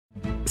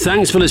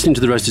Thanks for listening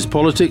to The Rest is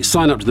Politics.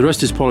 Sign up to The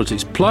Rest is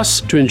Politics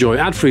Plus to enjoy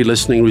ad-free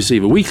listening,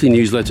 receive a weekly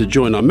newsletter,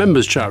 join our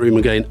members' chat room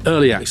and gain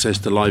early access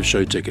to live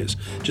show tickets.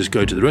 Just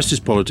go to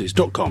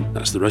therestispolitics.com.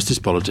 That's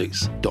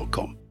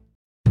therestispolitics.com.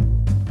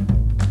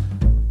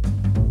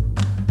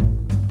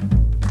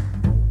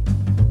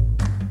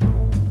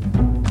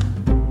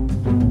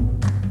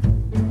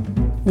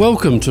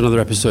 Welcome to another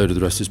episode of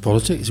The Rest is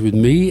Politics with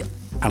me,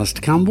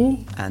 Alistair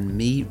Campbell. And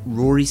me,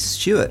 Rory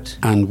Stewart.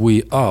 And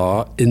we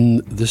are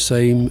in the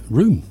same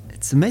room.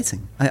 It's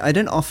amazing. I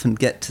don't often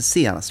get to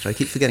see Alistair. I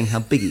keep forgetting how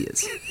big he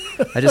is.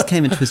 I just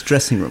came into his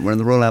dressing room. We're in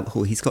the Royal Albert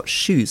Hall. He's got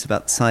shoes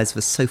about the size of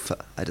a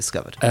sofa, I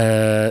discovered.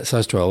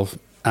 Size 12.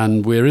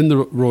 And we're in the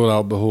Royal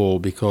Albert Hall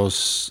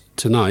because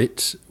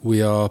tonight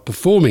we are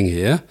performing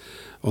here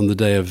on the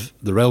day of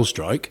the rail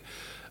strike.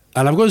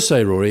 And I've got to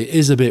say, Rory, it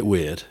is a bit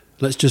weird.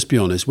 Let's just be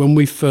honest. When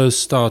we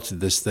first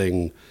started this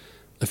thing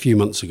a few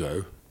months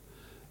ago,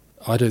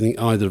 I don't think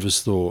either of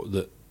us thought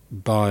that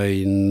by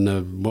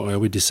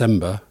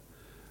December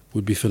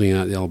we'd be filling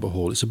out the Albert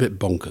Hall. It's a bit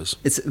bonkers.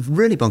 It's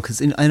really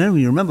bonkers. I don't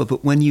really remember,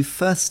 but when you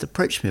first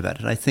approached me about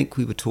it, I think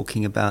we were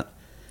talking about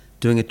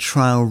doing a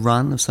trial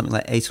run of something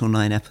like 8 or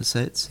 9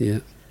 episodes. Yeah.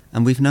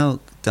 And we've now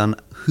done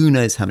who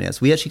knows how many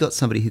hours. We actually got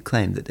somebody who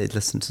claimed that they'd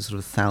listened to sort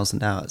of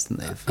 1,000 hours. And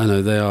I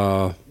know,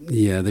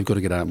 they've got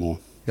to get out more.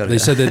 They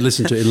said they'd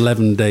listened to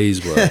 11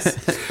 days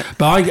worth.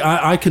 But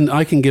I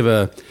can give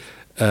a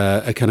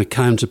kind of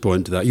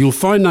counterpoint to that. You'll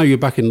find now you're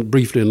back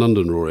briefly in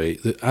London, Rory,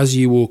 that as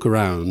you walk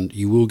around,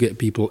 you will get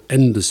people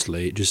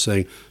endlessly just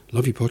saying,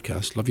 love your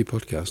podcast, love your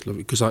podcast, love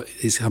it, because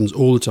it happens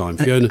all the time.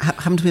 Fiona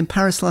happened to be in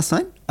Paris last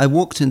night. I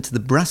walked into the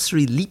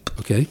Brasserie Lippe,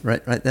 okay,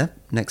 right there,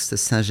 next to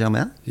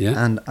Saint-Germain.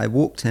 Yeah. And I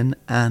walked in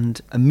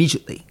and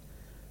immediately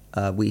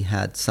we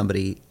had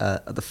somebody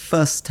at the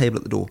first table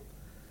at the door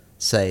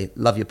say,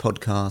 love your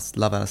podcast,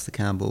 love Alistair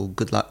Campbell,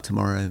 good luck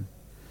tomorrow.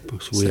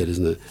 It's weird,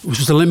 isn't it?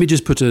 So let me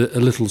just put a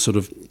little sort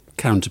of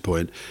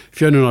counterpoint.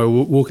 Fiona and I were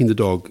walking the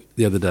dog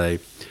the other day,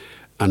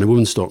 and a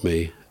woman stopped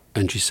me,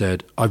 and she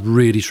said, I've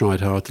really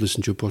tried hard to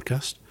listen to your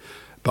podcast,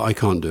 but I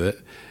can't do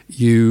it.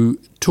 You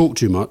talk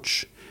too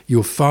much.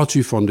 You're far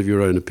too fond of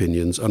your own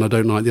opinions, and I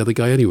don't like the other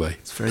guy anyway.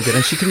 It's very good.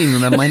 And she couldn't even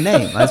remember my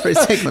name. I was very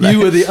taken with that. You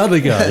were the other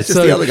guy. Just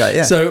the other guy,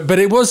 yeah. But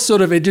it was sort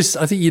of, I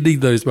think you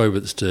need those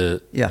moments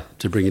to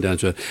bring it down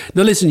to it.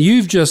 Now listen,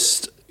 you've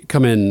just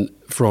come in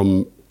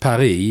from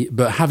Paris,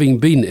 but having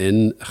been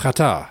in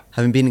Qatar.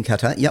 Having been in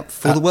Qatar,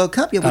 for the World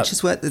Cup, which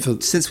is where,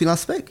 since we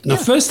last spoke. Now,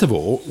 first of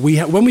all,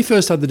 when we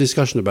first had the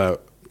discussion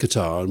about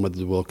Qatar and whether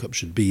the World Cup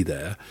should be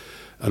there,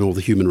 and all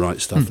the human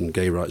rights stuff and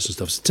gay rights and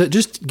stuff, so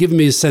just give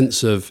me a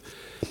sense of,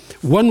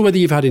 one, whether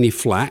you've had any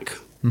flack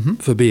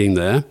for being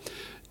there,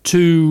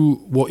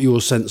 2, what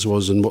your sense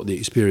was and what the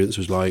experience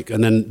was like,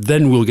 and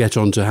then we'll get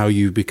on to how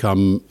you've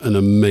become an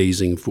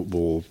amazing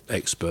football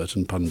expert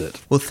and pundit.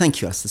 Well,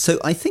 thank you, Alistair. So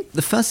I think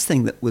the first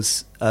thing that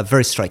was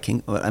very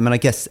striking, I mean, I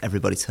guess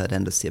everybody's heard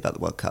endlessly about the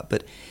World Cup,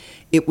 but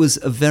it was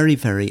a very,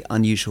 very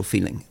unusual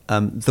feeling.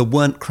 There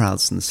weren't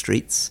crowds in the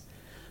streets.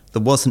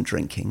 There wasn't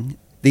drinking.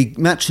 The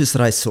matches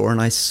that I saw, and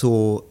I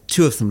saw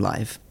 2 of them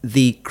live,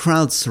 the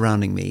crowds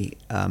surrounding me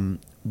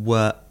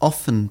were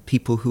often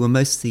people who were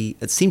mostly,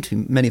 it seemed to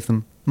be many of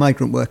them,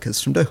 migrant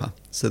workers from Doha.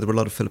 So there were a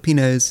lot of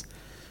Filipinos,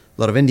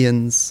 a lot of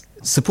Indians,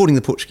 supporting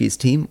the Portuguese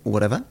team or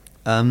whatever.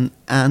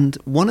 And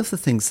one of the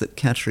things that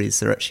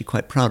Qataris are actually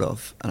quite proud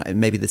of, and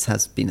maybe this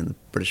has been in the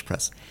British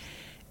press,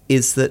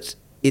 is that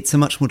it's a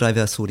much more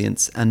diverse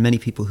audience, and many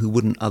people who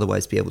wouldn't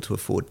otherwise be able to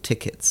afford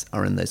tickets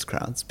are in those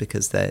crowds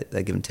because they're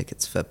given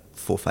tickets for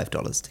 $4 or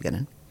 $5 to get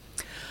in.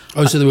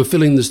 Oh, so they were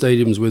filling the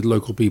stadiums with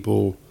local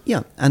people?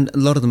 Yeah, and a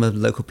lot of them are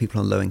local people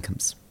on low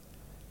incomes,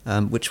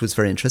 which was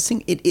very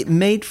interesting. It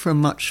made for a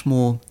much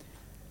more,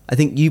 I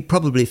think you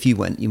probably, if you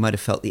went, you might have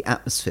felt the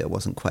atmosphere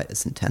wasn't quite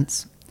as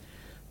intense.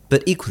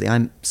 But equally,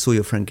 I saw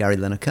your friend Gary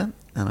Lineker,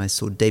 and I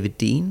saw David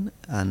Dein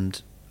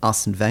and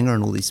Arsene Wenger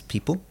and all these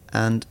people,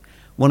 and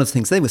one of the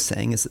things they were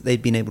saying is that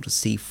they'd been able to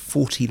see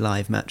 40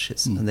 live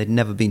matches, and they'd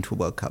never been to a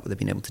World Cup, but they'd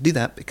been able to do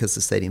that because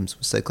the stadiums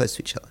were so close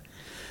to each other.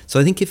 So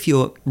I think if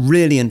you're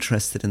really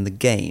interested in the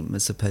game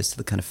as opposed to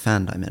the kind of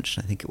fan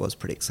dimension, I think it was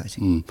pretty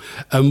exciting.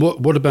 And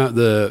what about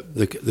the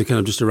kind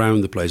of just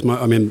around the place?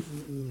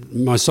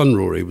 My son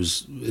Rory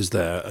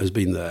has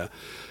been there,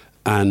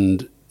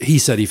 and he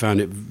said he found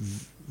it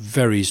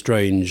very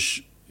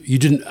strange. You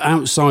didn't,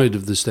 outside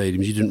of the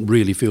stadiums, you didn't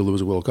really feel there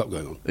was a World Cup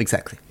going on.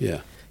 Exactly.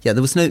 Yeah. Yeah,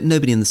 there was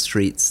nobody in the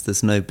streets.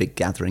 There's no big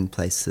gathering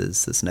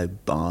places. There's no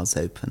bars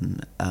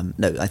open.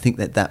 No, I think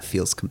that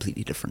feels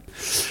completely different.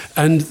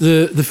 And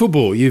the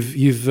football, would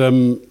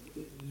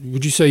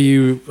you say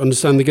you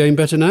understand the game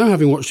better now,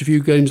 having watched a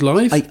few games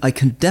live? I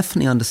can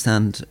definitely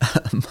understand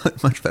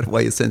much better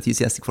why you're so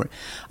enthusiastic for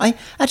it.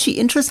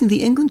 Interestingly,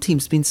 the England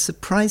team's been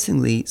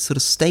surprisingly sort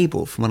of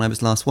stable from when I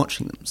was last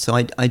watching them. So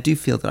I do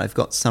feel that I've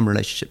got some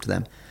relationship to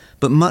them.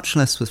 But much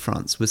less with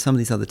France. With some of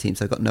these other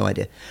teams, I've got no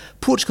idea.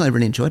 Portugal I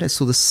really enjoyed. I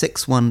saw the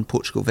 6-1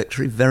 Portugal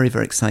victory. Very,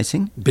 very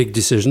exciting. Big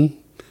decision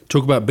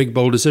Talk about big,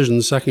 bold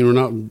decisions, sacking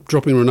Ronaldo,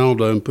 dropping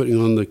Ronaldo and putting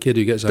on the kid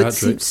who gets a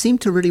hat-trick. But seemed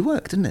to really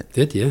work, didn't it?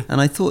 Did, yeah. And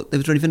I thought they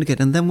was really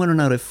vindicated. And then when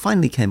Ronaldo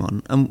finally came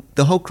on,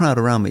 the whole crowd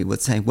around me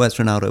was saying, where's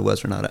Ronaldo,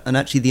 where's Ronaldo? And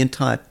actually the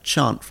entire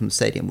chant from the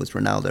stadium was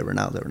Ronaldo,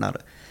 Ronaldo,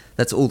 Ronaldo.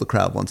 That's all the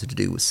crowd wanted to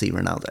do was see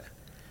Ronaldo.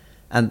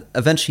 And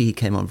eventually he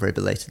came on very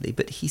belatedly,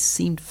 but he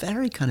seemed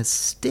very kind of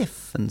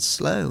stiff and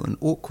slow and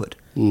awkward.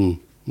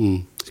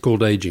 It's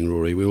called ageing,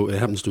 Rory. It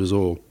happens to us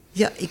all.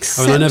 Yeah,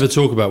 except... I never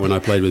talk about when I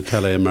played with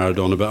Pele and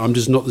Maradona, but I'm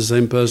just not the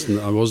same person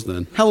that I was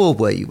then. How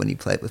old were you when you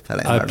played with Pele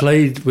and Maradona? I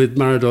played with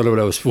Maradona when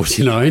I was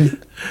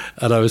 49,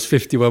 and I was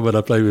 51 when I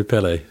played with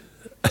Pele.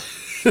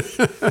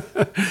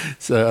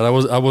 And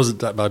I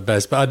wasn't at my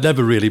best, but I'd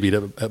never really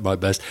been at my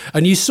best.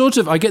 And you sort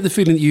of, I get the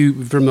feeling that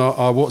you, from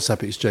our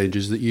WhatsApp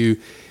exchanges, that you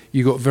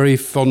got very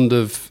fond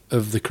of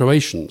the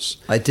Croatians.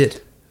 I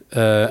did.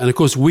 And of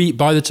course,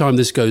 by the time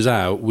this goes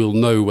out, we'll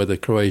know whether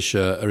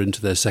Croatia are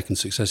into their second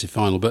successive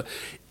final. But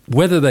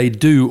whether they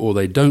do or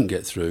they don't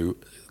get through,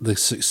 the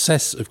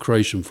success of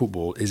Croatian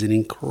football is an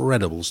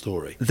incredible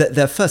story.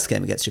 Their first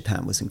game against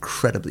Japan was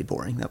incredibly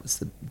boring. That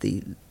was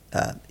went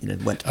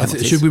to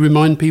penalties. Should we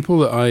remind people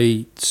that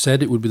I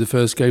said it would be the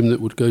first game that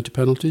would go to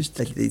penalties?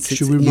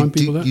 Should we remind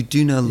people that? You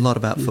do know a lot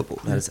about football.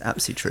 That is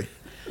absolutely true.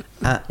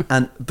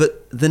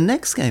 But the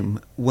next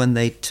game, when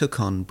they took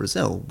on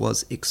Brazil,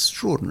 was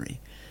extraordinary.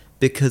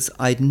 Because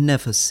I'd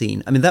never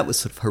seen... I mean, that was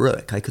sort of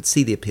heroic. I could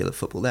see the appeal of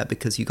football there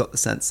because you got the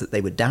sense that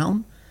they were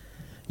down.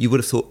 You would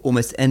have thought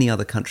almost any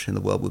other country in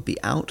the world would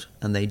be out,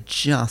 and they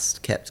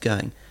just kept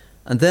going.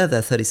 And their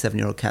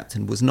 37-year-old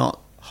captain was not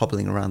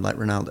hobbling around like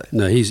Ronaldo.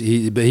 No, he's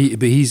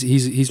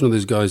one of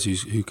those guys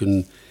who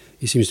can...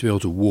 He seems to be able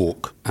to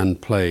walk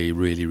and play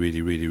really,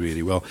 really, really,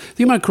 really well. The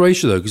thing about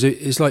Croatia, though, because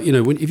it's like,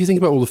 if you think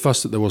about all the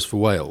fuss that there was for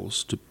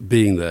Wales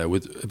being there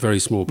with a very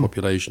small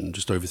population,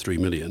 just over 3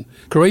 million,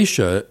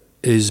 Croatia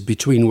is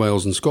between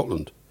Wales and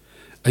Scotland.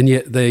 And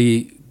yet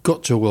they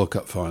got to a World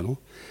Cup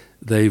final.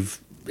 They've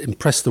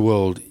impressed the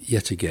world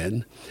yet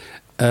again.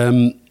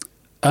 And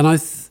I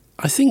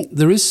think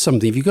there is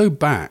something, if you go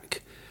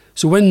back,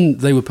 so when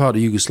they were part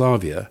of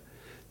Yugoslavia,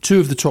 2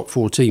 of the top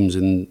 4 teams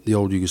in the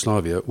old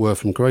Yugoslavia were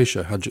from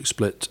Croatia, Hajduk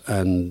Split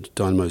and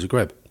Dinamo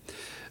Zagreb.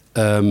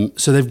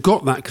 So they've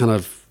got that kind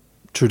of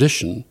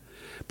tradition.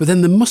 But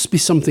then there must be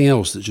something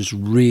else that's just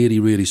really,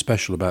 really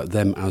special about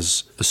them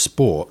as a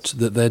sport,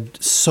 that they're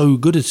so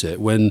good at it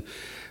when,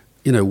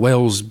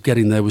 Wales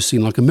getting there was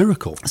seen like a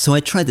miracle. So I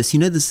tried this.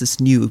 There's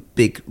this new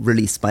big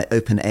release by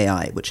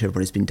OpenAI, which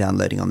everybody's been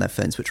downloading on their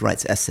phones, which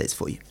writes essays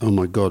for you. Oh,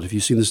 my God. Have you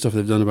seen the stuff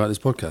they've done about this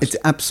podcast? It's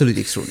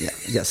absolutely extraordinary.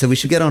 Yeah, so we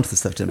should get on to the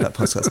stuff done about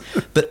podcasts.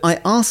 But I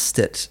asked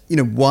it,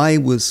 why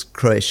was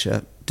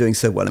Croatia doing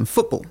so well in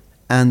football?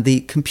 And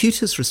the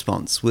computer's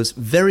response was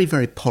very,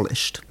 very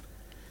polished.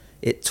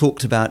 It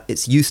talked about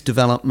its youth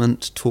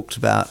development, talked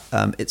about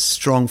its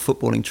strong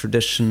footballing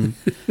tradition,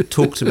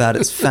 talked about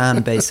its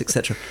fan base,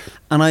 etc.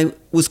 And I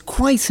was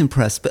quite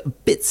impressed, but a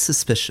bit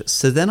suspicious.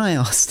 So then I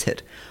asked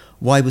it,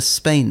 why was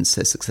Spain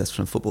so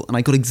successful in football? And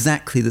I got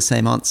exactly the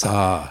same answer.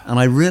 And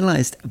I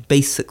realized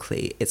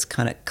basically it's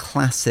kind of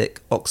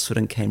classic Oxford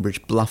and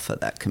Cambridge bluffer,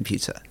 that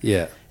computer.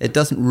 Yeah. It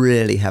doesn't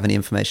really have any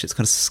information. It's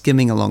kind of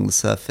skimming along the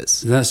surface.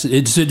 So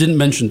it didn't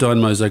mention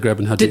Dynamo Zagreb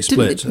and Hajduk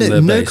Split.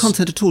 No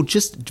content at all,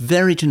 just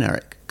very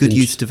generic. Good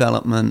youth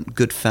development,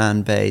 good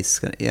fan base,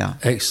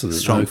 excellent,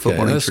 strong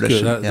footballing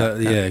tradition.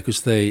 Good.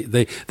 Because they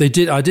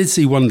did. I did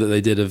see one that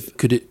they did of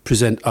could it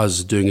present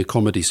us doing a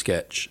comedy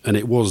sketch, and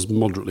it was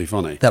moderately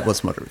funny. That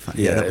was moderately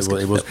funny. Yeah,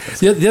 it was.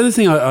 The other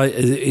thing,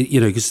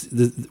 because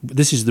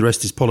this is the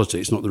rest is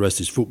politics, not the rest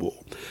is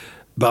football.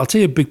 But I'll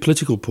tell you a big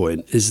political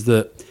point is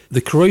that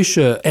the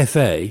Croatia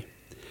FA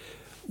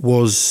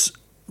was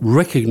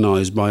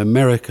recognised by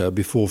America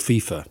before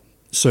FIFA,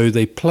 so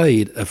they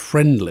played a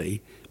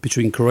friendly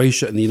between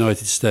Croatia and the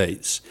United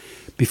States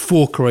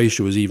before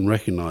Croatia was even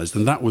recognised,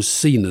 and that was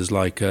seen as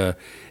it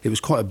was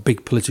quite a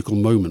big political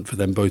moment for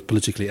them, both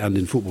politically and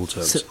in football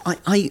terms. So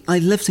I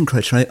lived in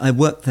Croatia. I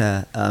worked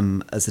there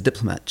as a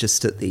diplomat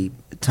just at the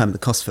time of the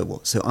Kosovo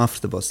War, so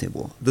after the Bosnian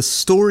War. The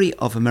story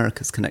of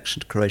America's connection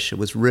to Croatia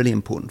was really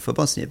important for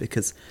Bosnia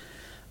because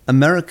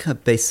America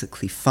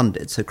basically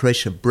funded, so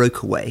Croatia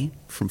broke away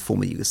from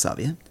former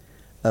Yugoslavia,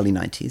 early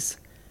 90s.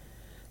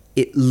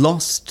 It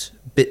lost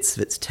bits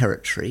of its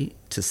territory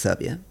to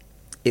Serbia.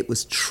 It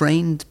was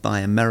trained by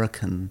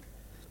American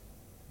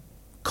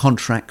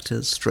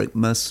contractors, stroke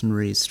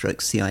mercenaries,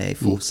 stroke CIA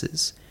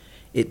forces.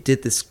 It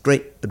did this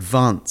great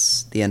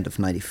advance at the end of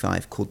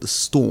 95 called the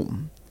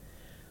Storm,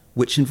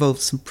 which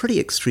involved some pretty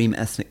extreme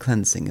ethnic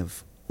cleansing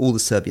of all the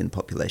Serbian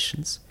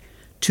populations.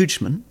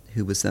 Tudjman,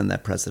 who was then their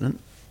president,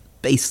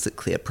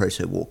 basically a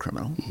proto-war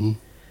criminal. Mm-hmm.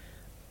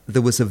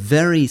 There was a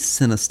very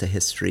sinister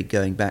history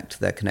going back to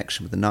their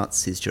connection with the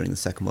Nazis during the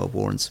Second World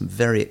War and some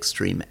very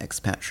extreme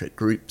expatriate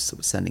groups that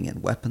were sending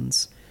in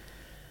weapons.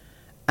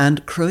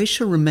 And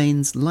Croatia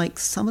remains, like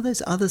some of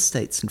those other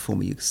states in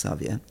former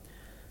Yugoslavia,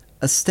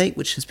 a state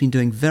which has been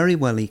doing very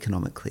well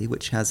economically,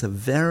 which has a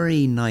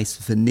very nice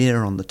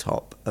veneer on the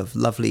top of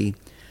lovely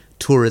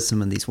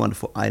tourism and these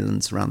wonderful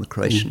islands around the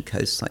Croatian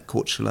coast like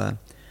Korčula.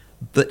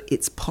 But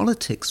its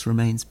politics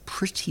remains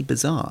pretty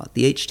bizarre.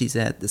 The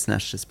HDZ, this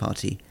nationalist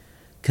party,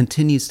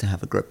 continues to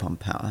have a grip on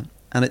power.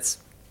 And it's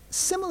a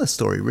similar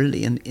story,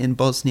 really, in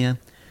Bosnia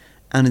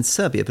and in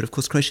Serbia. But, of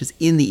course, Croatia's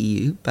in the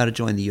EU, about to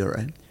join the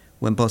euro,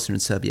 when Bosnia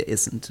and Serbia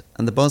isn't.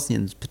 And the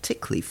Bosnians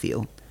particularly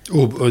feel...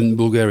 And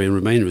Bulgaria and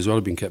Romania as well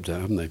have been kept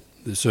out, haven't they?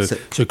 So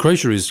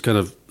Croatia is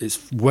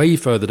it's way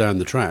further down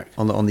the track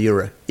on the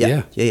euro.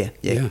 Yeah.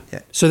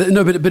 So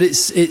but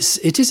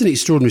it is an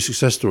extraordinary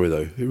success story,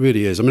 though. It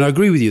really is. I mean, I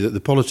agree with you that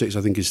the politics,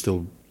 I think, is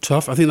still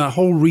tough. I think that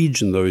whole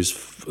region, though,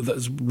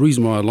 that's the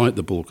reason why I like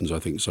the Balkans, I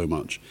think, so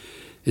much,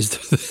 is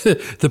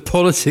the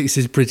politics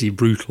is pretty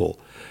brutal.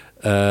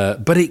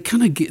 But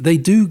they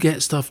do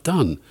get stuff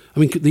done. I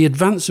mean, the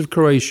advance of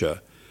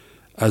Croatia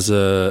as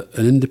an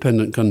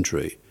independent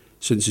country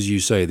since, as you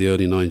say, the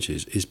early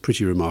 90s, is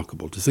pretty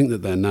remarkable. To think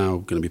that they're now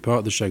going to be part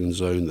of the Schengen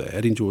zone, they're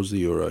heading towards the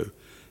euro,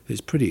 it's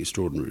pretty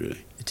extraordinary,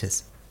 really. It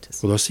is.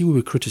 Well, I see we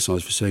were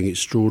criticised for saying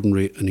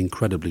extraordinary and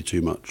incredibly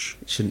too much.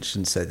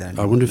 Shouldn't say that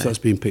anymore. I wonder if that's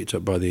being picked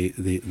up by the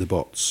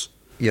bots.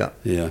 Yeah.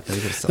 Now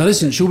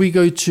listen, shall we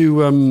go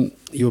to,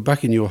 you're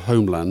back in your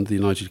homeland, the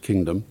United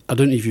Kingdom. I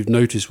don't know if you've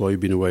noticed while you've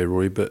been away,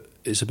 Rory, but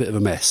it's a bit of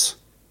a mess.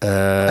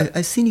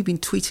 I've seen you've been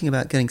tweeting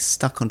about getting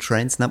stuck on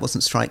trains, and that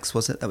wasn't strikes,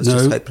 was it? That was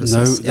just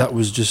hopelessness. No, that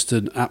was just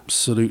an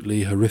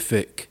absolutely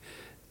horrific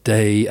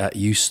day at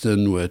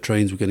Euston where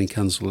trains were getting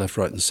cancelled left,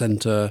 right and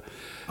centre.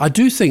 I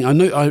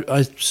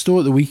saw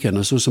at the weekend,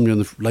 I saw somebody on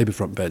the Labour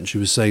front bench who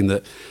was saying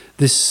that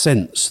this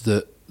sense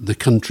that the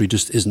country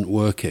just isn't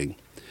working,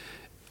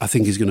 I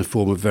think is going to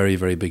form a very,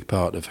 very big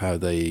part of how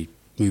they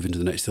move into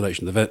the next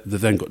election. They've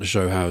then got to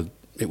show how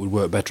it would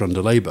work better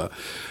under Labour.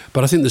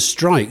 But I think the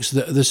strikes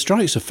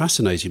are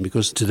fascinating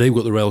because today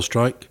we've got the rail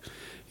strike.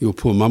 Your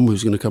poor mum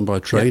who's going to come by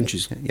train,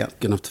 she's going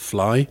to have to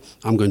fly.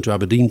 I'm going to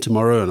Aberdeen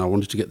tomorrow and I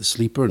wanted to get the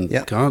sleeper and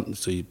can't.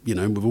 So,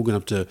 we're all going to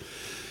have to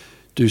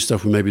do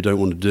stuff we maybe don't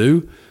want to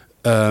do.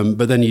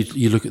 But then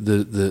you look at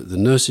the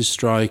nurses'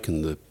 strike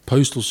and the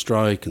postal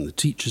strike and the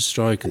teachers'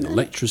 strike and the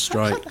lecturers'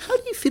 strike. How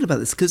do you feel about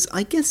this? Because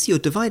I guess you're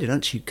divided,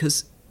 aren't you?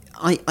 Because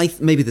I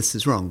maybe this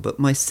is wrong, but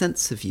my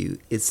sense of you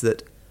is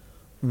that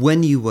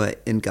when you were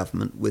in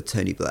government with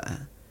Tony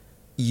Blair,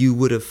 you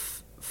would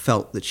have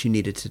felt that you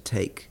needed to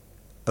take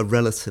a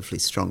relatively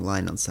strong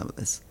line on some of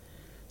this.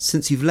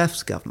 Since you've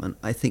left government,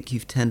 I think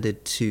you've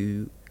tended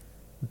to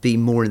be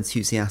more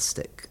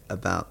enthusiastic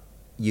about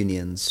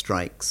unions,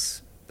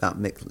 strikes,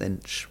 about Mick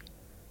Lynch.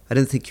 I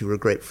don't think you were a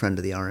great friend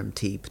of the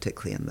RMT,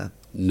 particularly in the...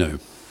 No,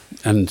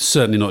 and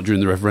certainly not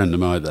during the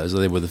referendum either, as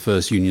they were the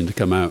first union to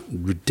come out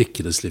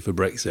ridiculously for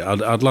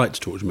Brexit. I'd like to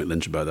talk to Mick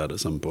Lynch about that at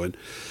some point.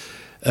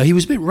 He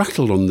was a bit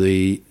rattled on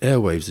the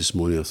airwaves this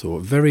morning, I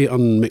thought. Very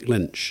un-Mick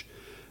Lynch.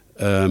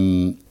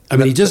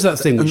 He does that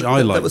thing which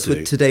I like to do. That was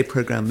with Today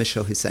programme,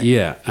 Michel Hussein.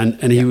 Yeah,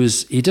 and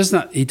he does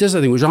that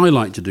thing which I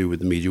like to do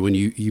with the media when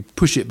you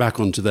push it back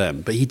onto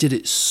them. But he did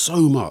it so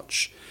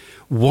much.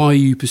 Why are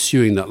you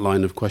pursuing that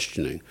line of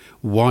questioning?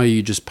 Why are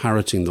you just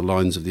parroting the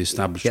lines of the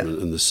establishment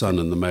and the Sun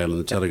and the Mail and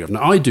the Telegraph?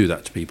 Now, I do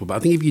that to people, but I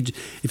think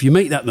if you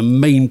make that the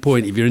main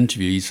point of your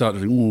interview, you start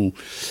to think,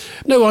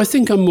 No, I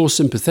think I'm more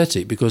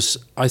sympathetic because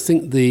I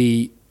think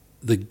the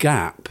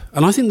gap,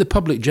 and I think the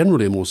public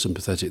generally are more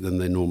sympathetic than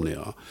they normally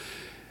are.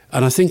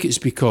 And I think it's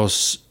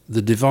because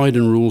the divide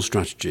and rule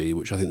strategy,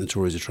 which I think the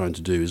Tories are trying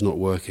to do, is not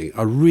working.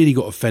 I really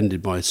got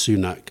offended by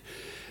Sunak.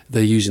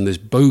 They're using this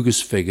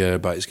bogus figure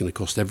about it's going to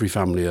cost every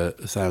family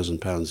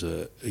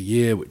 £1,000 a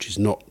year, which is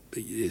not.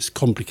 It's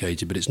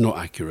complicated, but it's not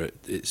accurate.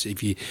 It's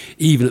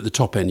even at the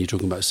top end, you're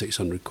talking about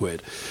 600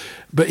 quid.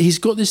 But he's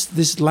got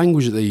this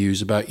language that they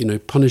use about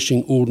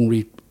punishing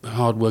ordinary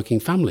hard-working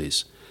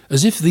families,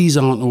 as if these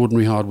aren't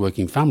ordinary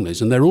hard-working families.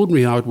 And they're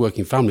ordinary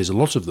hard-working families, a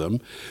lot of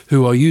them,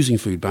 who are using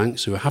food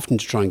banks, who are having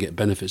to try and get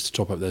benefits to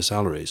top up their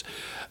salaries.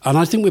 And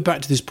I think we're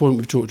back to this point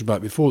we've talked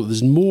about before, that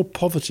there's more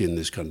poverty in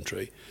this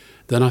country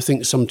than I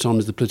think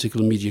sometimes the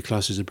political and media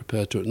classes are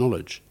prepared to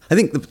acknowledge. I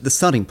think the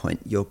starting point,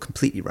 you're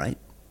completely right.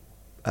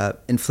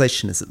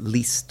 Inflation is at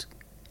least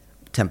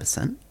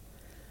 10%,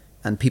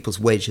 and people's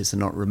wages are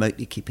not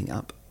remotely keeping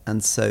up.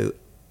 And so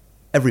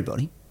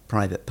everybody,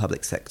 private,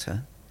 public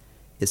sector,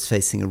 is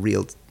facing a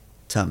real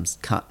terms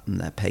cut in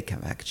their pay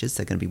packages.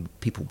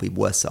 People will be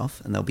worse off,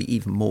 and they'll be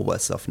even more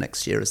worse off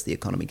next year as the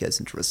economy goes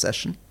into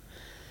recession.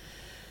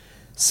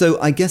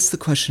 So I guess the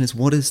question is,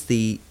 what do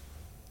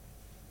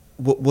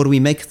we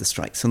make of the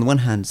strikes? On the one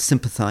hand,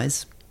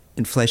 sympathise,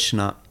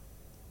 inflation up,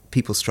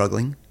 people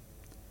struggling.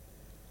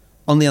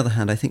 On the other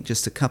hand, I think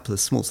just a couple of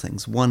small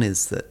things. One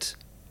is that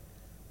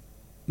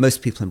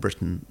most people in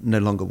Britain no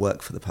longer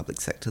work for the public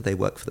sector, they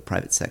work for the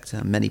private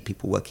sector. Many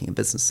people working in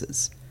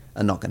businesses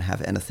are not going to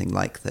have anything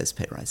like those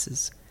pay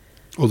rises.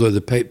 Although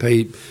the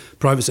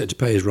private sector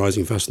pay is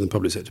rising faster than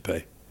public sector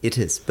pay. It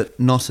is, but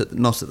not at the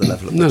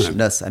level of which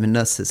nurses. I mean,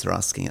 nurses are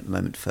asking at the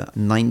moment for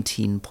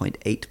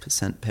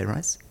 19.8% pay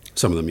rise.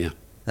 Some of them, yeah.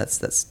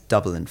 That's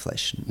double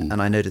inflation.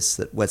 And I noticed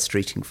that Wes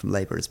Streeting from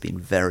Labour has been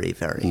very,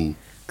 very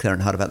clear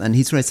and hard about that. And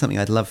he's raised something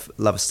I'd love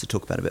us to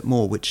talk about a bit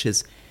more, which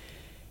is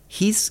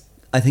he's,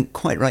 I think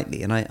quite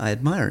rightly, and I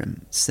admire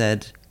him,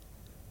 said,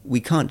 we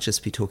can't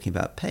just be talking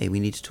about pay, we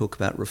need to talk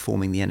about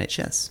reforming the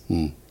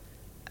NHS.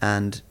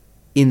 And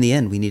in the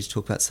end, we need to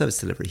talk about service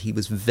delivery. He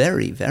was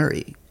very,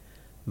 very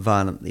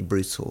violently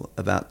brutal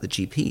about the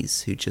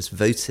GPs who just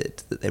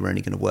voted that they were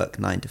only going to work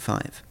 9 to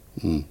 5.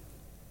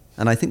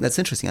 And I think that's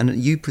interesting. And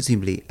you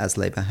presumably, as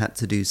Labour, had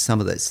to do some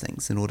of those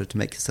things in order to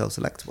make yourselves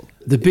electable.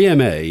 The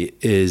BMA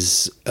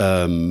is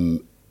a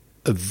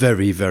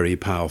very, very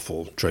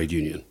powerful trade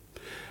union.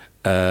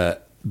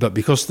 But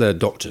because they're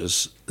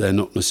doctors, they're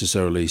not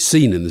necessarily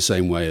seen in the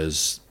same way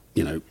as,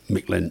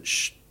 Mick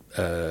Lynch,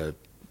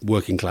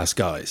 working class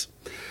guys.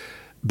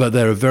 But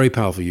they're a very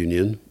powerful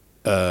union.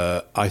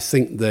 I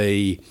think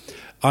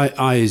I,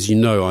 as you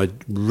know, I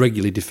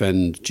regularly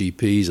defend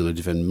GPs, and I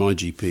defend my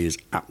GP is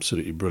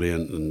absolutely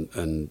brilliant,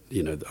 and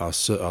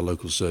our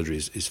local surgery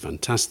is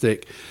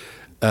fantastic.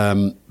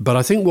 But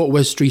I think what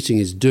Wes Streeting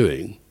is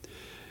doing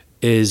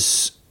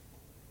is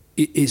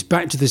it's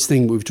back to this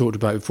thing we've talked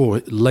about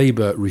before: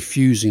 Labour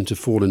refusing to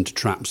fall into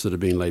traps that are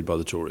being laid by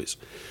the Tories.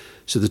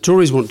 So the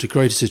Tories want to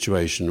create a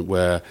situation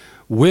where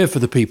we're for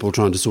the people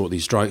trying to sort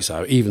these strikes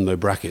out, even though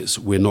brackets,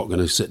 we're not going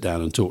to sit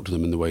down and talk to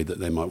them in the way that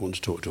they might want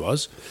to talk to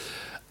us.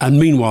 And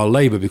meanwhile,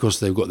 Labour, because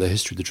they've got their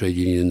history with the trade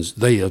unions,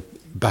 they are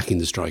backing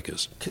the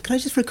strikers. Can I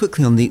just very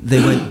quickly on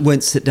they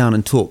won't sit down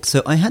and talk?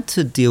 So I had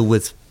to deal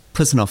with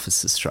prison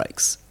officer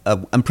strikes.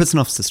 And prison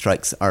officer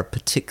strikes are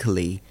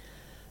particularly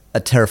a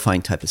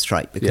terrifying type of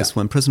strike, because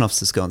when prison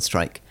officers go on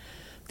strike,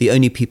 the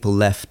only people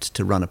left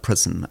to run a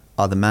prison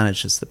are the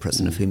managers of the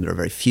prison, of whom there are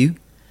very few.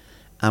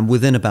 And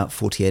within about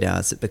 48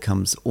 hours, it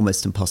becomes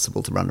almost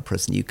impossible to run a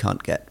prison. You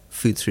can't get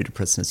food through to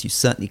prisoners. You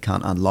certainly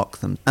can't unlock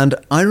them. And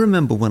I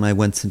remember when I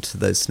went into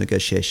those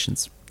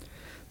negotiations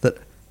that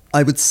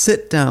I would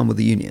sit down with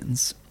the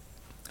unions.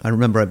 I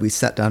remember we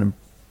sat down in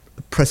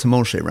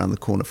Pret-a-Manger around the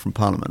corner from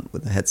Parliament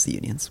with the heads of the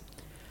unions.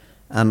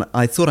 And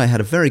I thought I had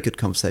a very good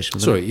conversation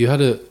with them. Sorry, you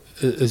had a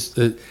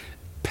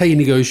pay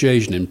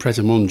negotiation in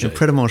Pret-a-Manger? In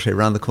Pret-a-Manger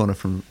around the corner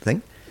from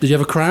thing. Did you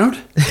have a crowd?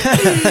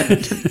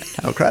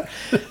 Have a crowd.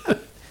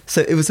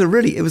 So it was a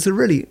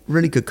really,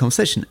 really good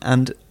conversation.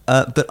 And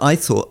but I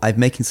thought I'm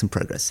making some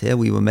progress here.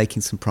 We were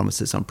making some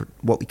promises on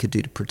what we could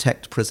do to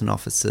protect prison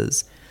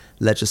officers,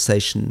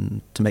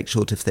 legislation to make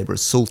sure that if they were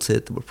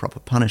assaulted, there were proper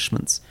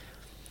punishments.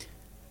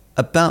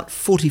 About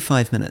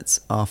 45 minutes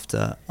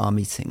after our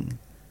meeting,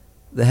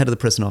 the head of the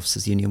Prison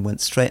Officers Union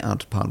went straight out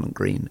to Parliament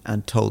Green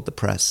and told the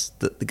press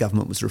that the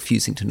government was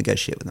refusing to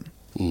negotiate with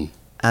them.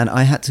 And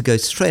I had to go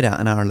straight out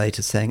an hour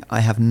later saying,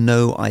 I have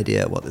no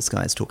idea what this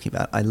guy is talking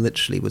about. I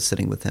literally was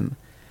sitting with him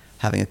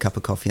having a cup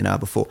of coffee an hour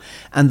before.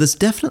 And there's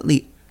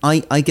definitely,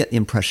 I get the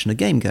impression, a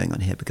game going on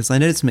here, because I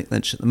notice Mick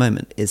Lynch at the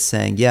moment is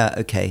saying, yeah,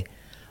 okay,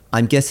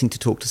 I'm getting to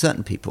talk to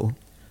certain people,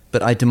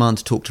 but I demand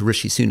to talk to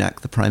Rishi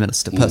Sunak, the Prime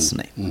Minister,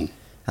 personally.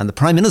 And the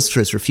Prime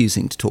Minister is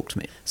refusing to talk to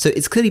me. So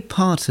it's clearly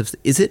part of,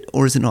 is it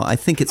or is it not? I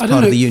think it's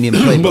part of the union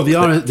playbook. Well,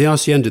 the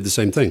RCN did the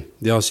same thing.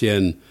 The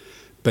RCN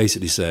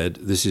basically said,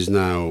 this is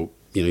now,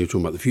 you're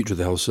talking about the future of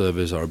the health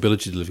service, our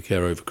ability to deliver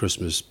care over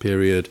Christmas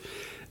period.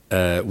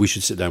 We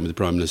should sit down with the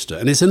Prime Minister.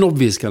 And it's an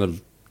obvious kind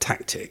of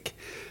tactic.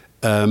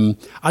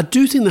 I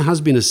do think there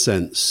has been a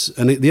sense,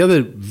 and the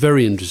other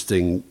very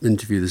interesting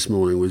interview this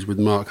morning was with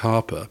Mark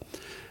Harper,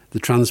 the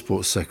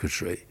Transport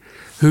Secretary,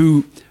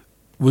 who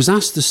was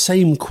asked the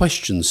same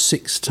question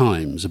 6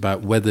 times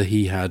about whether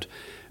he had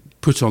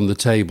put on the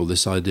table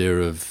this idea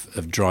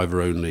of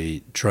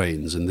driver-only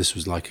trains, and this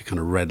was like a kind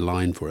of red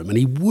line for him, and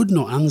he would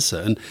not answer.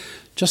 And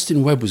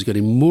Justin Webb was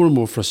getting more and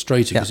more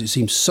frustrated because it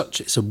seems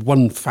it's a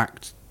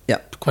one-fact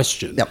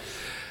question.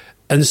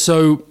 And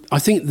so I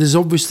think there's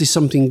obviously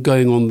something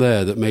going on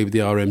there that maybe the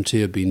RMT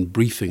have been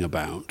briefing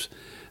about,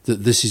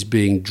 that this is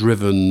being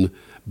driven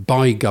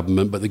by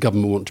government, but the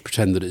government want to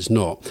pretend that it's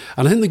not.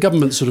 And I think the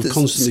government sort of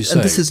constantly saying...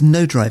 And this is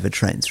no driver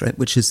trains, right?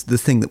 Which is the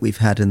thing that we've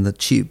had in the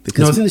tube.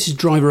 No, I think this is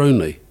driver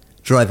only.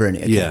 Driver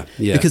only, okay.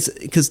 Yeah.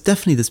 Because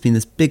definitely there's been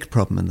this big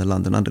problem in the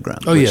London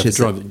Underground. Oh, which yeah, is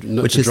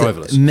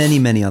driverless. That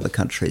many other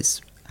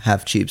countries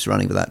have tubes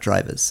running without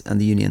drivers,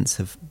 and the unions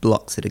have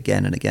blocked it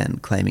again and again,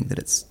 claiming that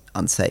it's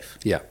unsafe.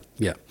 Yeah.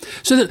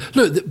 So,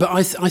 but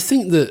I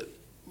think that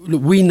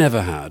we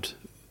never had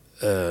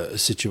a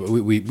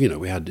situation.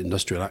 We had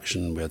industrial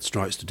action, we had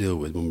strikes to deal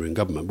with when we were in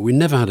government, but we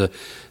never had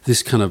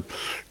this kind of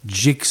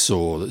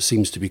jigsaw that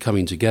seems to be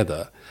coming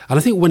together. And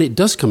I think when it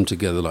does come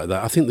together like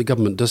that, I think the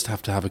government does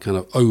have to have a kind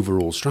of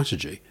overall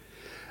strategy.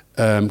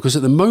 Because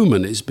at the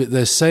moment,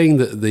 they're saying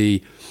that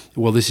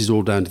this is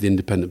all down to the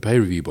independent pay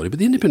review body, but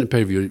the independent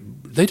pay review,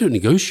 they don't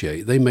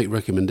negotiate, they make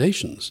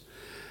recommendations.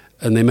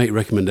 And they make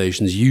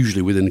recommendations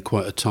usually within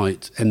quite a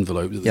tight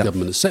envelope that the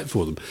government has set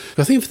for them.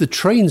 I think for the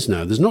trains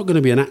now, there's not going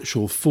to be an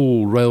actual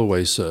full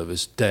railway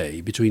service day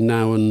between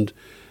now and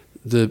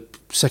the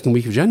second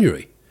week of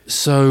January.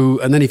 So,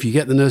 and then if you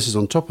get the nurses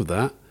on top of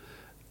that,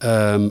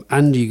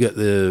 and you get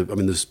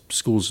the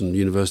schools and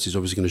universities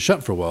obviously going to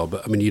shut for a while,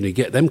 but you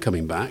get them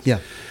coming back. Yeah.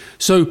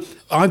 So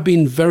I've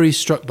been very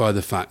struck by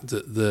the fact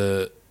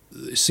that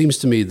it seems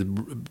to me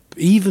that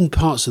even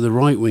parts of the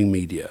right-wing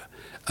media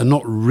are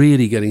not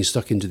really getting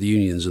stuck into the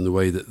unions in the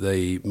way that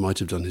they might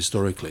have done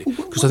historically.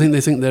 Because I think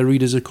they think their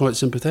readers are quite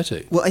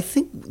sympathetic. Well, I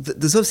think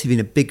there's obviously been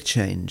a big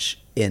change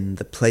in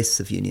the place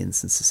of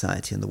unions in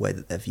society and the way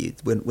that they're viewed.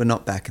 We're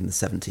not back in the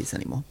 70s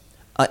anymore.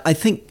 I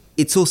think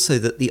it's also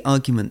that the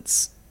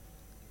arguments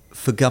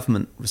for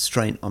government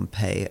restraint on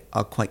pay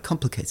are quite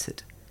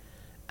complicated.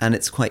 And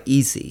it's quite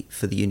easy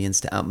for the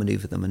unions to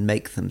outmaneuver them and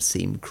make them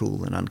seem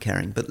cruel and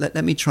uncaring. But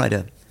let me try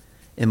to,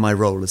 in my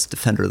role as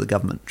defender of the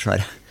government, try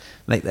to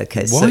make that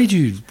case. Why do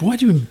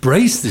you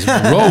embrace this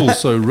role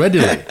so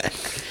readily?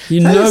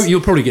 You know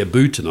you'll probably get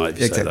booed tonight if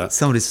you say that.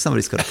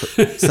 Somebody's got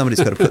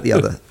to put the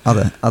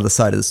other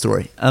side of the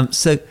story.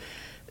 So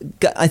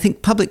I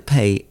think public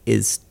pay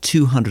is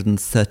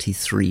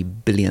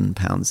 £233 billion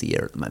a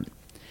year at the moment.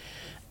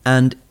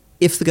 And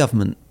if the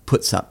government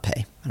puts up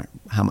pay, I don't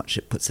know how much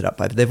it puts it up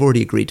by, but they've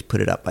already agreed to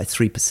put it up by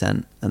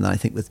 3%. And then I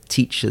think with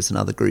teachers and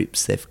other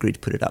groups, they've agreed to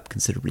put it up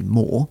considerably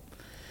more.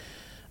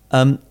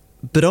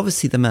 But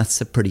obviously the maths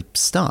are pretty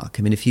stark.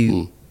 I mean, if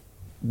you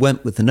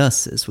went with the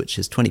nurses, which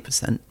is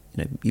 20%,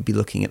 you'd be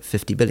looking at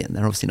 50 billion.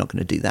 They're obviously not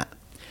going to do that.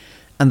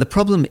 And the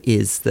problem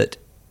is that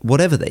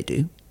whatever they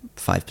do,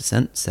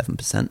 5%,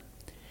 7%,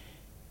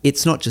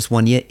 it's not just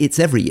 1 year, it's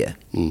every year.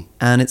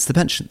 And it's the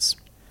pensions.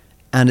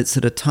 And it's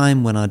at a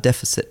time when our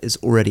deficit is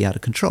already out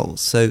of control.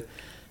 So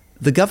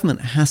the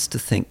government has to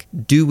think,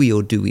 do we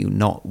or do we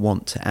not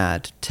want to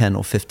add 10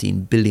 or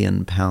 15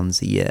 billion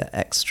pounds a year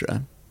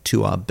extra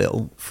to our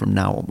bill from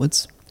now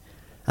onwards?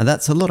 And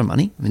that's a lot of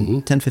money. I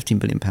mean, 10, 15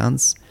 billion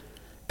pounds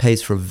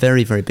pays for a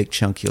very, very big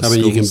chunk of your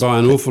schools. You can buy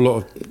an awful lot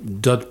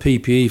of dud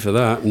PPE for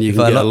that, and you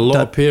can get a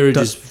lot of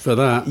peerages for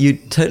that. You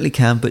totally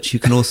can, but you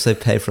can also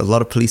pay for a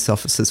lot of police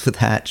officers with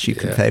hats. You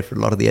can pay for a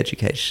lot of the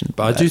education.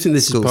 But I do think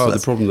this is part of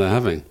the problem they're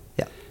having.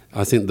 Yeah.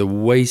 I think the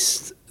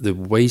waste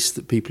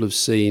that people have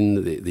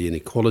seen, the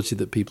inequality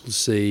that people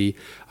see,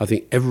 I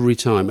think every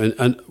time,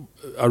 and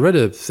I read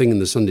a thing in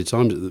the Sunday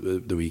Times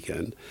at the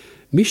weekend,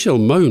 Michelle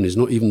Mone is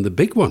not even the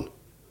big one.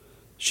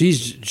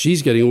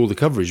 She's getting all the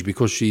coverage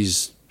because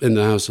she's in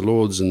the House of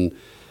Lords,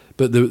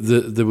 but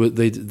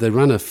they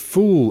ran a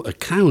full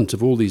account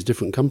of all these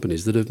different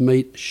companies that have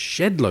made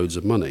shed loads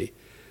of money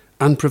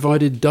and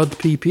provided dud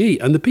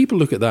PPE. And the people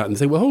look at that and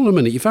think, well, hold on a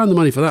minute, you found the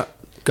money for that,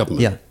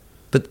 government. Yeah,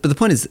 but the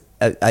point is,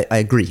 I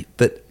agree,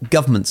 but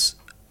governments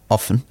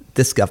often,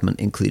 this government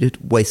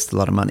included, waste a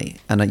lot of money.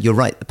 And you're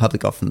right, the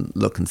public often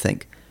look and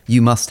think,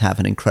 you must have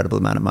an incredible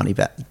amount of money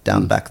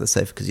down the back of the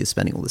sofa because you're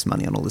spending all this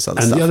money on all this other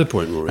stuff. And the other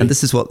point, Rory. And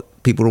this is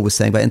what people are always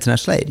saying about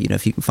international aid.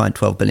 If you can find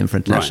 12 billion for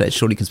international aid,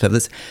 surely you can spend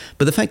this.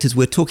 But the fact is,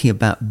 we're talking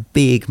about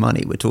big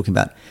money. We're talking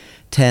about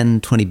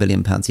 10, 20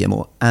 billion pounds a year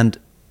more. And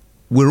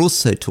we're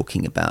also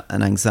talking about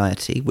an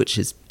anxiety, which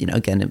is,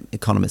 again,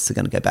 economists are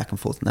going to go back and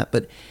forth on that.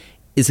 But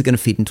is it going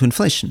to feed into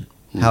inflation?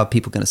 How are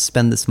people going to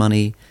spend this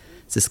money?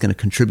 Is this going to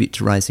contribute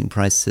to rising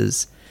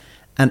prices?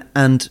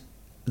 And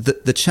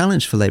the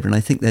challenge for Labour, and I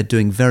think they're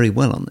doing very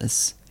well on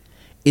this,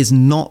 is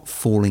not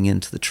falling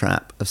into the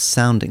trap of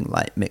sounding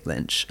like Mick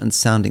Lynch and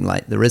sounding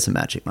like there is a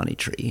magic money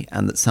tree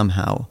and that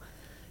somehow,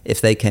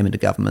 if they came into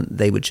government,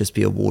 they would just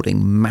be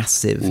awarding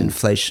massive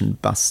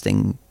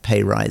inflation-busting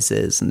pay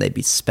rises and they'd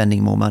be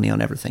spending more money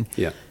on everything.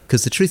 Yeah.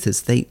 Because the truth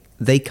is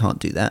they can't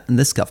do that and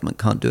this government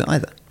can't do it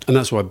either. And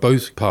that's why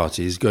both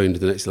parties going to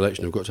the next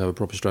election have got to have a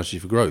proper strategy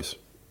for growth.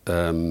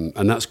 And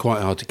that's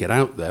quite hard to get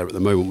out there at the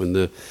moment when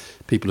the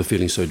people are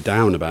feeling so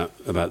down about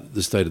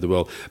the state of the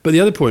world. But the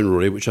other point,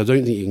 Rory, which I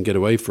don't think you can get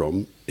away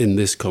from in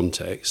this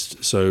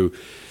context, so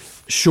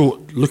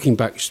looking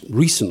back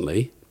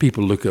recently,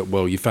 people look at,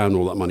 well, you found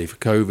all that money for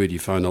COVID, you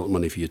found all that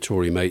money for your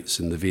Tory mates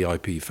in the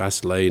VIP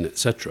fast lane,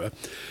 etc.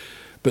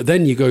 But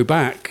then you go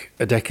back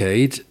a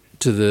decade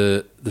to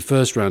the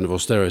first round of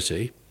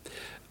austerity,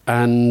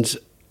 and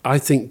I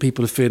think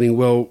people are feeling,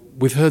 well,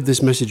 we've heard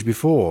this message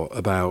before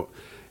about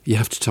you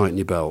have to tighten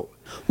your belt.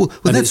 Well,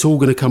 and it's all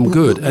going to come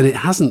good, and it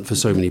hasn't for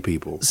so many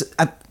people.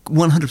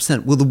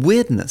 100%. Well, the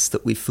weirdness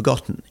that we've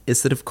forgotten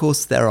is that, of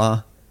course, there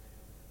are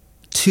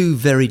two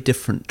very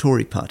different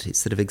Tory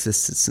parties that have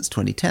existed since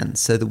 2010.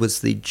 So there was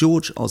the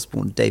George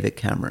Osborne, David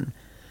Cameron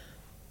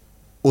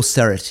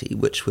austerity,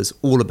 which was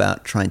all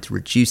about trying to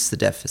reduce the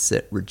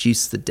deficit,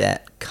 reduce the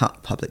debt,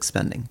 cut public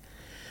spending.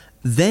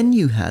 Then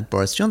you had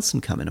Boris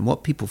Johnson come in, and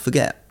what people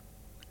forget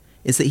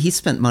is that he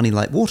spent money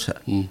like water.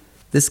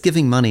 This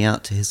giving money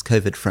out to his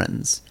COVID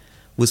friends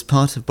was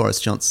part of Boris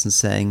Johnson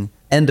saying,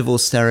 end of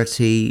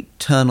austerity,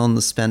 turn on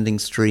the spending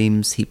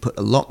streams. He put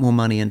a lot more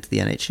money into the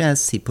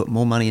NHS. He put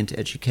more money into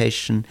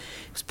education.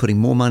 He was putting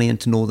more money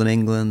into Northern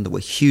England. There were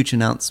huge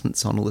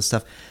announcements on all this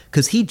stuff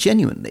because he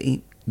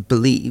genuinely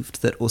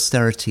believed that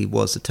austerity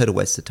was a total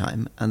waste of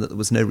time and that there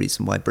was no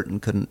reason why Britain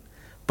couldn't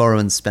borrow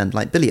and spend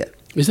like Billiot.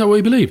 Is that what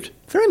he believed?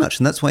 Very much,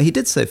 and that's why he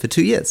did so for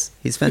 2 years.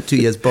 He spent 2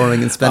 years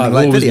borrowing and spending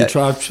like Billiot.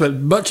 I've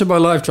spent much of my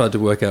life trying to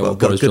work out what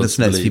Boris goodness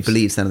Johnson knows believes. if he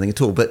believes anything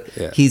at all. But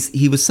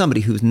he was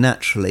somebody who was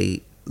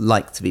naturally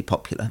liked to be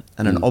popular,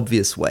 and an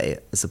obvious way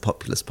as a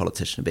populist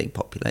politician of being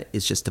popular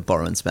is just to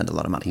borrow and spend a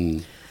lot of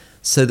money.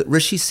 So that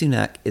Rishi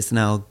Sunak is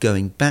now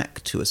going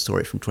back to a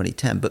story from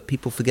 2010, but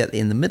people forget that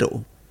in the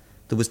middle,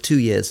 there was 2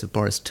 years of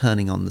Boris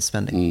turning on the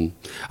spending.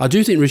 I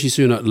do think Rishi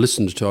Sunak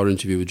listened to our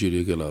interview with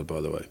Julia Gillard, by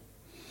the way.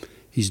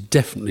 He's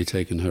definitely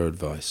taken her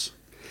advice.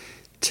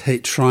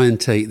 Try and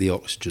take the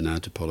oxygen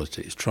out of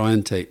politics. Try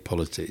and take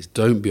politics.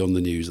 Don't be on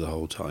the news the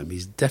whole time.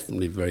 He's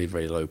definitely very,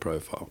 very low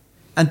profile.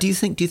 And do you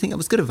think that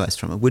was good advice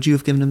from her? Would you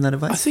have given him that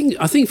advice?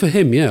 I think for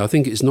him, yeah, I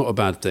think it's not a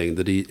bad thing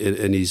that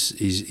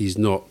he's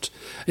not.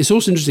 It's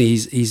also interesting.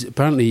 He's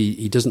apparently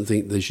he doesn't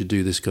think they should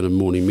do this kind of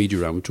morning media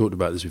round. We talked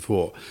about this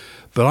before,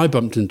 but I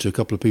bumped into a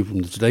couple of people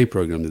from the Today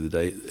programme the other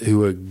day who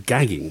were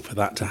gagging for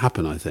that to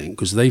happen. I think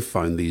because they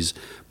find these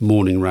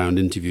morning round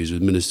interviews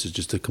with ministers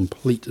just a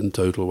complete and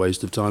total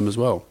waste of time as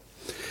well.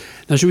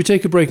 Now, should we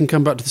take a break and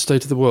come back to the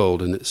state of the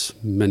world in its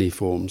many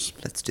forms?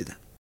 Let's do that.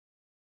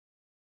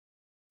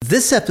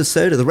 This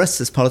episode of The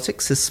Rest is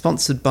Politics is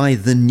sponsored by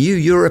The New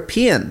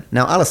European.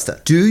 Now,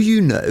 Alistair, do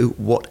you know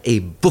what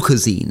a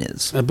bookazine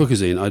is? A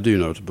bookazine, I do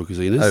know what a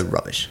bookazine is. Oh,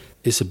 rubbish.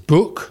 It's a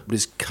book, but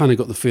it's kind of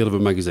got the feel of a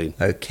magazine.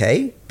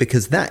 Okay,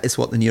 because that is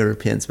what The New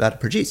European's about to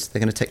produce. They're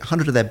going to take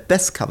 100 of their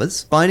best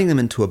covers, binding them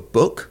into a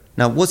book.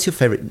 Now, what's your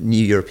favourite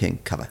New European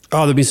cover? Oh,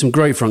 there have been some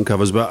great front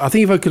covers, but I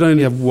think if I could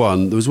only have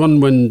one, there was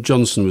one when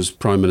Johnson was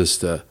Prime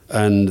Minister,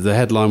 and the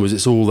headline was,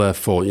 "It's all their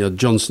fault." You know,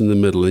 Johnson in the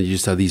middle, and you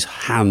just had these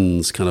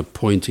hands kind of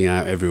pointing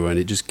out everywhere, and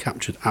it just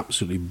captured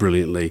absolutely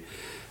brilliantly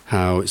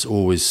how it's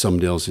always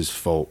somebody else's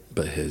fault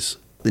but his.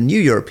 The New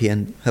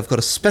European have got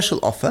a special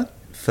offer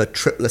for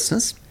Trip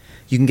listeners.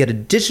 You can get a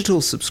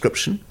digital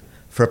subscription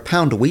for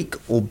 £1 a week,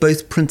 or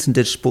both print and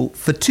digital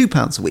for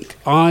 £2 a week.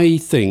 I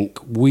think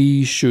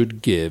we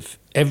should give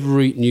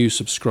every new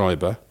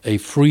subscriber a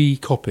free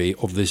copy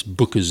of this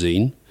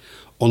bookazine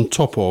on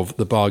top of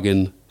the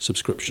bargain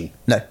subscription.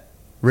 No.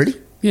 Really?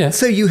 Yeah.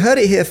 So you heard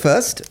it here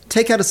first.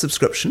 Take out a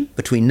subscription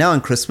between now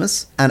and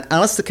Christmas, and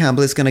Alistair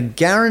Campbell is going to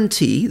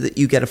guarantee that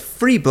you get a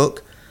free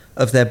book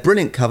of their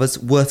brilliant covers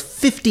worth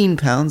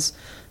 £15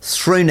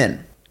 thrown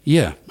in.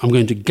 Yeah, I'm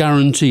going to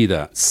guarantee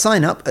that.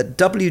 Sign up at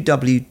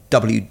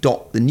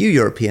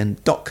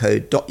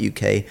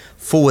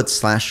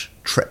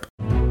www.theneweuropean.co.uk/trip.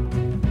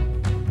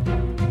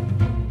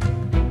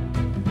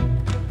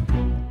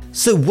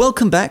 So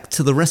welcome back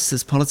to The Rest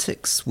is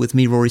Politics with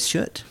me, Rory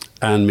Stewart.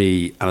 And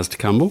me, Alistair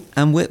Campbell.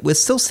 And we're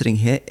still sitting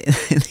here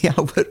in the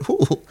Albert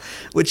Hall,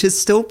 which is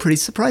still pretty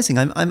surprising.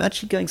 I'm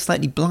actually going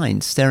slightly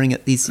blind, staring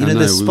at these,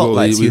 the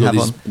spotlights you have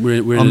on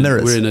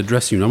mirrors. We're in a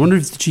dressing room. I wonder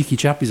if the cheeky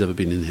chappie's ever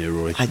been in here,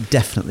 Rory.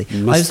 Definitely.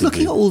 I was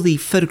looking at all the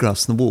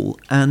photographs on the wall,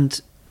 and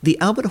the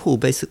Albert Hall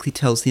basically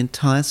tells the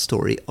entire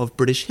story of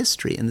British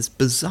history in this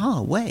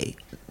bizarre way.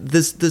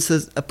 There's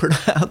a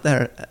out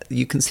there,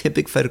 you can see a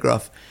big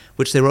photograph,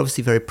 which they were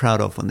obviously very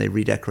proud of when they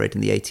redecorated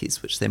in the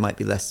 80s, which they might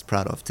be less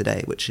proud of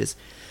today, which is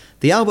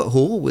the Albert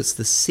Hall was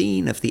the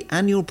scene of the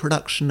annual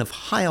production of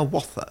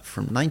Hiawatha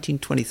from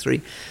 1923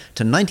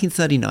 to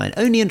 1939,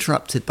 only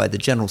interrupted by the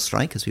general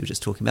strike, as we were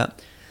just talking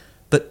about,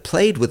 but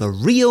played with a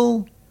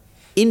real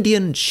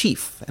Indian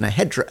chief in a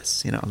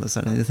headdress. You know, you're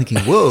thinking,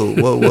 whoa,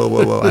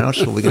 I'm not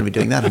sure we're going to be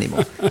doing that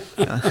anymore.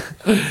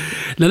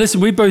 Now, listen,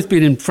 we've both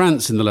been in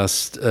France in the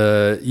last...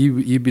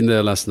 you've been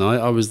there last night.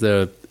 I was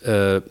there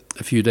a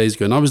few days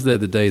ago, and I was there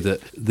the day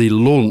that the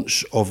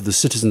launch of the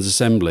Citizens'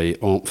 Assembly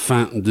on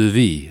fin de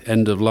vie,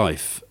 end of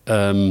life.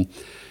 And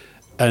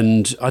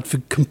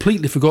I'd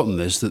completely forgotten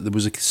this, that there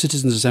was a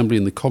Citizens' Assembly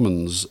in the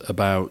Commons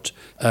about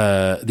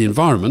the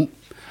environment,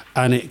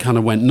 and it kind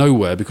of went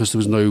nowhere because there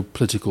was no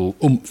political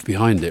oomph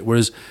behind it.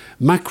 Whereas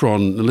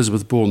Macron and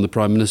Elizabeth Bourne, the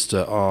Prime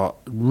Minister, are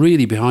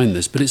really behind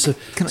this. But it's a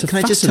Can it's a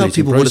I just tell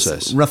people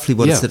roughly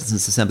what a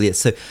Citizens' Assembly is?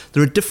 So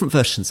there are different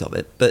versions of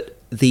it, but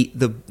the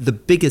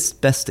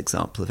best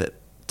example of it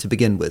to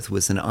begin with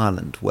was in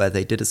Ireland, where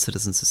they did a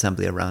Citizens'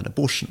 Assembly around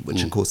abortion,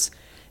 which, of course,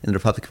 in the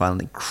Republic of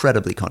Ireland,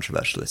 incredibly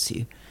controversial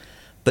issue.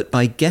 But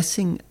by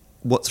getting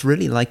what's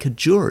really like a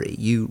jury,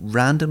 you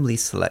randomly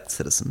select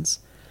citizens,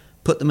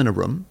 put them in a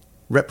room,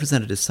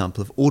 representative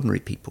sample of ordinary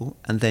people,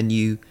 and then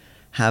you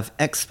have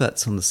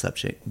experts on the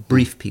subject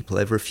brief people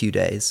over a few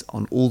days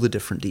on all the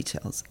different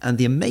details. And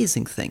the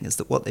amazing thing is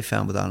that what they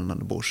found with Ireland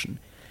on abortion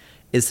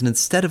is that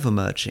instead of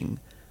emerging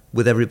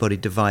with everybody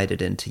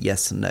divided into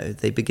yes and no,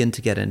 they begin to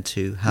get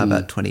into how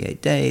about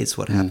 28 days,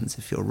 what happens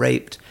if you're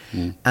raped,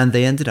 and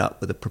they ended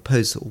up with a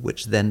proposal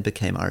which then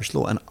became Irish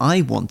law. And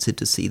I wanted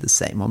to see the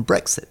same on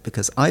Brexit,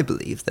 because I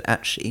believe that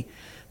actually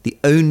the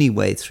only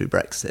way through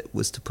Brexit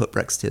was to put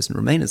Brexiteers and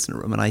Remainers in a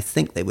room, and I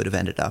think they would have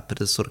ended up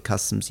at a sort of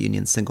customs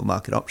union single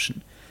market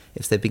option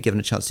if they'd been given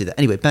a chance to do that.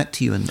 Anyway, back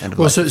to you and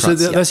France.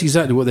 That's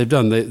exactly what they've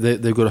done.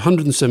 They've got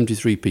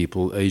 173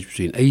 people aged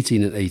between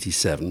 18 and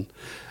 87,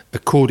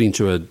 according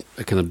to a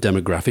kind of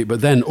demographic,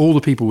 but then all the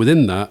people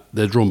within that,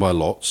 they're drawn by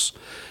lots.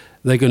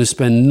 They're going to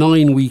spend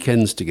 9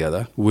 weekends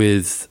together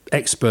with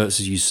experts,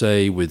 as you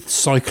say, with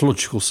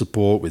psychological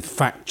support, with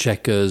fact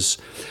checkers.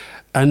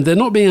 And they're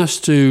not being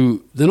asked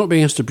to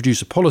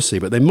produce a policy,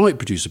 but they might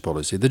produce a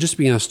policy. They're just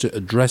being asked to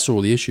address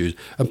all the issues,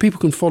 and people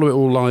can follow it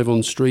all live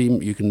on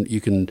stream. You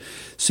can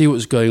see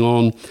what's going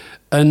on,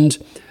 and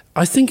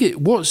I think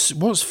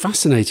what's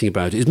fascinating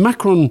about it is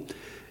Macron.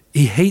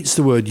 He hates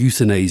the word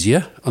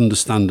euthanasia,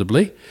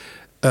 understandably,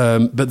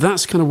 But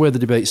that's kind of where the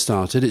debate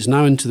started. It's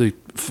now into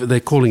they're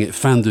calling it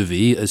fin de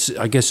vie.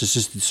 I guess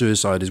assisted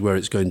suicide is where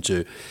it's going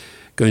to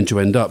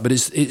end up. But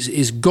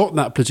it's got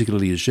that political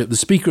leadership. The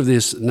Speaker of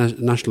the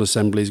National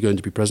Assembly is going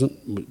to be present.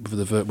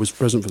 Was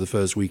present for the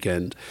first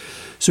weekend.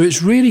 So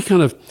it's really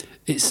kind of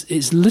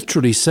it's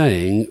literally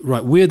saying,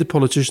 right, we're the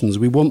politicians.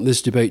 We want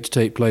this debate to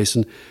take place,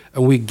 and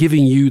we're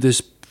giving you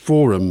this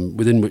forum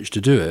within which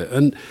to do it.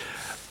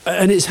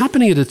 And it's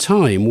happening at a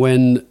time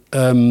when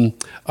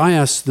I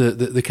asked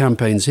the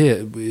campaigns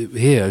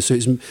here. So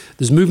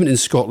there's movement in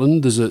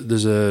Scotland. There's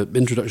a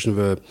introduction of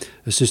a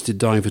assisted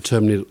dying for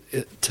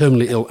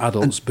terminally ill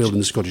adults bill in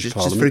the Scottish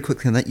Parliament. Just very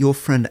quickly on that, your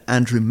friend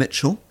Andrew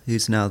Mitchell,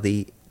 who's now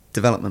the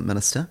Development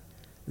Minister,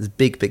 is a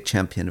big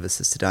champion of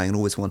assisted dying and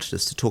always wanted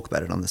us to talk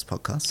about it on this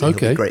podcast. So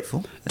okay, he'll be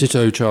grateful.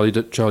 Ditto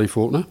Charlie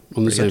Faulkner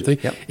on the same thing.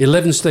 Yep.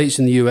 11 states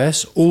in the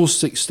US, all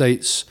 6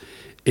 states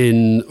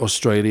in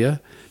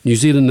Australia. New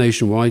Zealand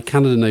nationwide,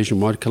 Canada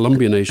nationwide,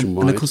 Colombia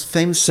nationwide, and of course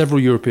several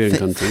European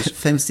countries.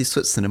 Famously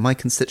Switzerland. In my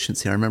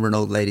constituency, I remember an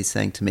old lady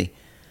saying to me,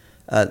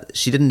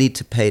 she didn't need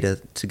to pay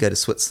to go to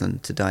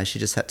Switzerland to die. She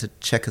just had to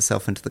check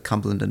herself into the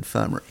Cumberland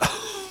Infirmary.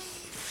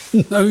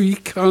 No, you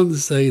can't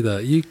say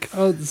that. You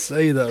can't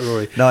say that,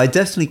 Roy. No, I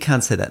definitely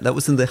can say that. That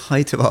was in the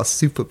height of our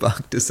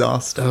superbug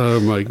disaster.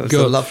 Oh, my God. It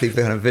was a lovely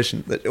kind of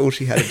vision that all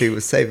she had to do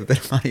was save a bit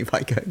of money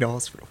by going to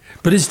hospital.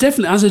 But it's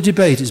definitely, as a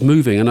debate, it's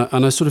moving,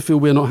 and I sort of feel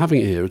we're not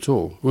having it here at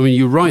all. I mean,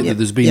 you're right that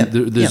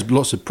there's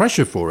lots of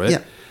pressure for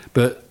it,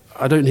 but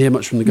I don't hear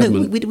much from the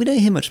government. No, we don't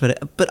hear much about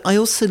it. But I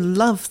also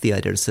love the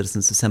idea of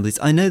citizens' assemblies.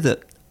 I know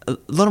that a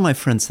lot of my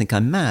friends think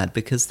I'm mad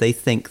because they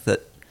think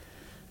that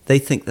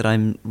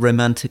I'm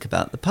romantic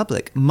about the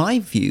public. My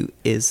view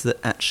is that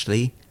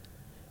actually,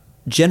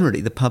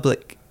 generally, the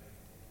public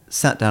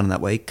sat down in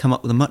that way, come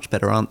up with a much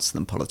better answer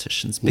than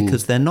politicians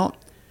because they're not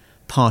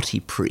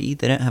party-pre,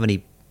 they don't have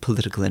any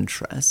political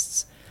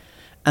interests.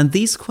 And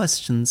these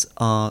questions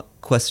are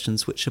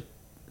questions which are,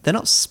 they're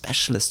not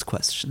specialist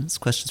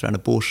questions around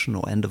abortion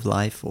or end of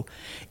life, or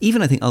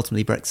even, I think,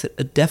 ultimately Brexit,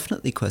 are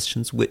definitely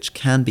questions which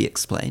can be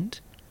explained,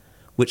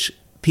 which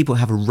people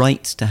have a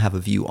right to have a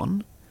view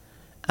on,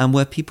 and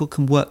where people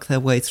can work their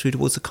way through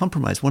towards a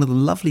compromise. One of the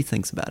lovely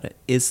things about it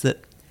is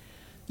that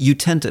you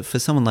tend to, for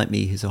someone like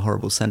me who's a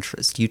horrible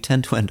centrist, you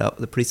tend to end up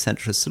with a pretty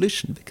centrist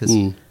solution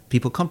because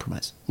people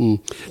compromise.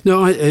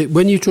 No,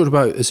 when you talked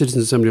about a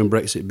citizens' assembly on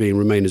Brexit being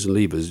Remainers and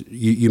Leavers,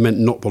 you meant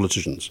not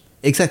politicians.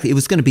 Exactly. It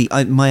was going to be,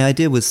 my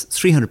idea was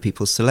 300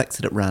 people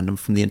selected at random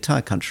from the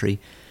entire country,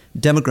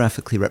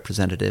 demographically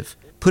representative,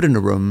 put in a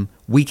room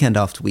weekend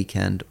after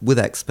weekend with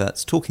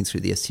experts talking through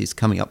the issues,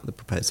 coming up with a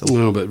proposal.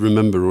 No, but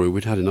remember, Roy,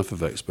 we'd had enough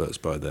of experts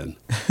by then.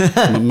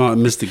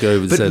 Mr.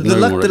 Gove said no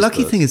more experts. The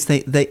lucky thing is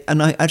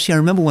I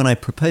remember when I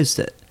proposed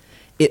it,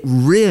 it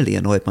really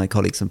annoyed my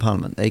colleagues in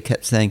Parliament. They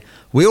kept saying,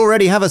 we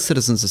already have a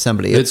citizens'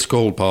 assembly. It's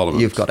called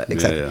Parliament. You've got it,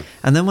 exactly. Yeah.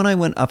 And then when I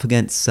went up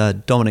against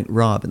Dominic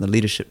Raab in the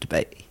leadership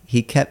debate,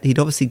 he'd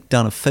obviously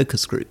done a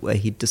focus group where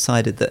he'd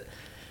decided that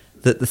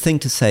the thing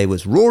to say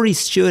was, Rory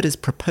Stewart is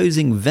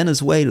proposing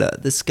Venezuela.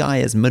 This guy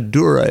is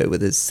Maduro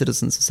with his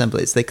citizens'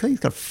 assemblies. They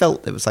kind of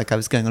felt it was like I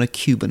was going on a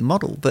Cuban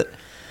model. But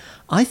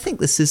I think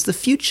this is the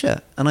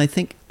future. And I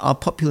think our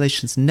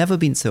population's never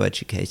been so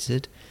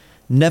educated,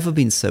 never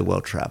been so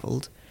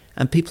well-travelled,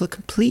 and people are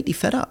completely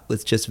fed up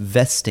with just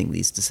vesting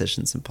these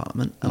decisions in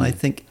Parliament. And I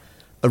think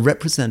a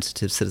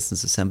representative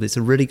citizens' assembly is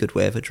a really good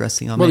way of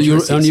addressing our major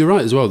issues. And you're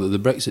right as well that the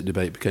Brexit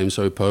debate became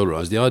so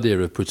polarised. The idea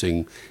of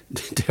putting,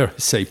 dare I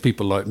say,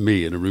 people like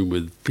me in a room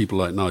with people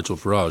like Nigel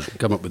Farage and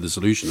come up with a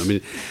solution. I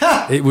mean,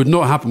 it would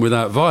not happen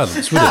without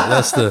violence, would it?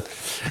 That's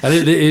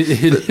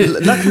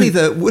Luckily,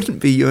 there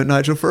wouldn't be you and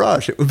Nigel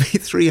Farage. It would be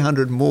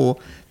 300 more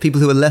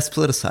people who are less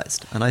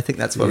politicised. And I think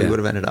that's where we would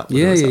have ended up.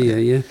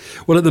 Yeah.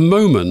 Well, at the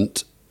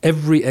moment,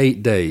 every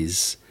 8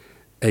 days,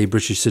 a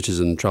British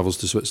citizen travels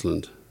to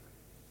Switzerland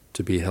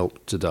to be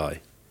helped to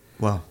die.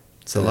 Wow.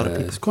 It's a lot of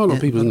people. It's quite a lot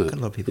of people, isn't it? Quite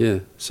a lot of people. Yeah.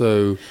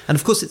 So, and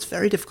of course, it's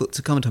very difficult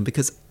to comment on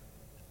because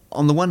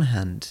on the one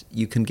hand,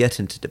 you can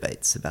get into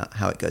debates about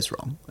how it goes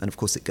wrong. And of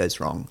course, it goes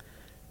wrong,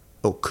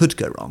 or could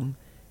go wrong,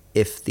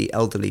 if the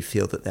elderly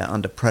feel that they're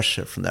under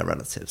pressure from their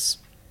relatives.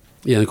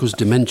 Yeah, and of course,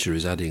 dementia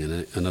is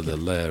adding another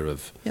layer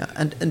of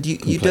and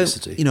you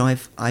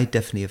don't, I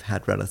definitely have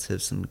had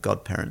relatives and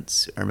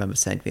godparents. I remember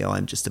saying to me,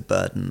 I'm just a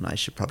burden. I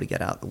should probably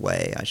get out of the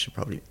way.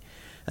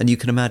 And you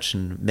can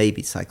imagine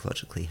maybe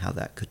psychologically how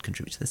that could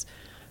contribute to this.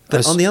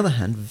 But on the other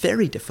hand,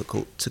 very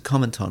difficult to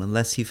comment on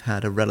unless you've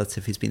had a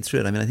relative who's been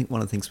through it. I mean, I think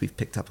one of the things we've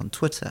picked up on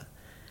Twitter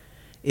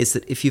is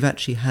that if you've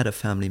actually had a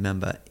family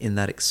member in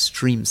that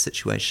extreme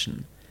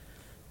situation,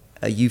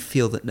 you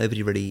feel that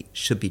nobody really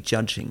should be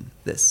judging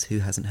this who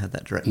hasn't had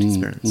that direct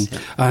experience.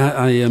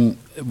 Yeah.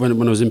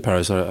 When I was in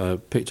Paris, I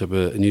picked up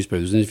a newspaper.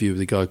 There was an interview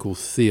with a guy called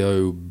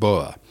Theo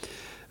Boer,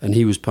 and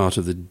he was part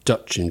of the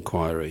Dutch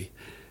inquiry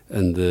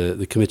and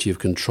the Committee of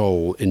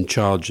Control in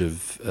charge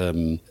of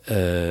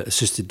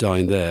assisted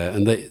dying there.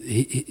 And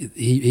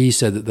he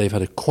said that they've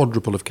had a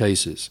quadruple of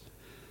cases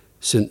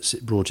since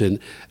it brought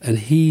in, and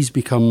he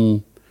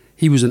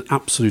was an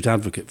absolute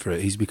advocate for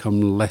it. He's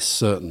become less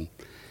certain.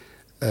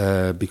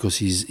 because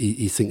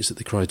he thinks that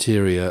the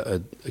criteria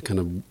are kind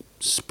of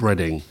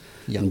spreading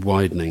and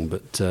widening.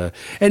 But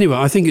anyway,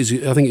 I think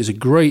it's a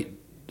great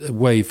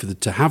way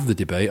to have the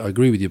debate. I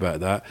agree with you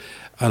about that,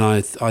 and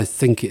I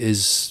think it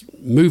is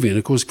moving. And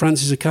of course,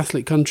 France is a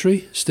Catholic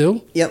country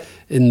still. Yep.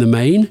 In the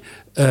main.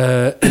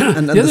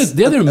 And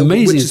the other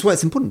amazing, which is why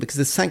it's important, because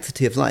the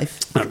sanctity of life.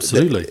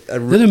 Absolutely.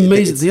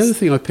 The other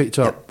thing I picked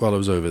up while I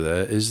was over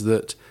there is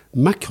that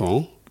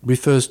Macron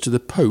refers to the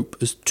Pope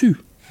as tu.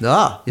 He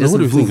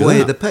doesn't vous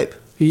voyez the Pope.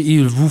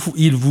 Il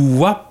vous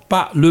voit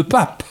pas le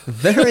pape.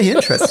 Very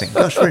interesting.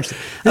 Gosh, very interesting.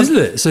 Isn't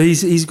it? So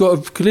he's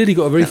clearly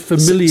got a very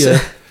familiar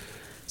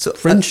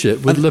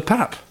friendship with le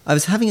pape.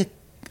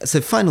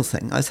 Final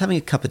thing, I was having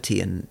a cup of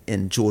tea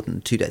in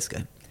Jordan 2 days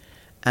ago,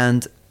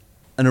 and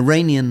an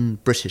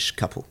Iranian-British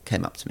couple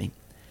came up to me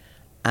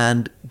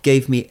and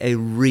gave me a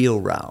real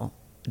row,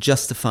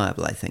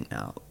 justifiable, I think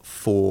now,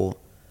 for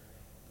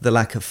the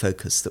lack of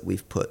focus that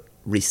we've put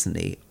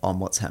recently on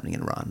what's happening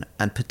in Iran,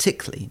 and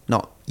particularly,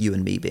 not you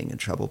and me being in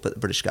trouble, but the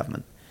British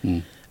government.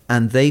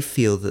 And they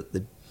feel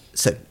that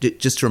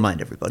just to remind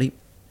everybody,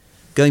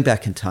 going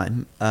back in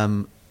time,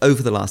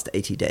 over the last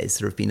 80 days,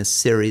 there have been a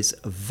series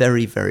of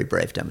very, very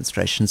brave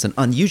demonstrations, and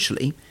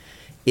unusually,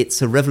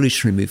 it's a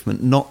revolutionary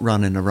movement not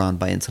run in Iran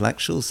by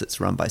intellectuals, it's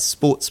run by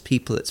sports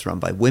people, it's run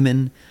by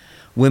women.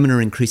 Women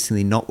are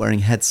increasingly not wearing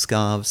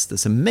headscarves.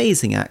 There's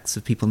amazing acts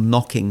of people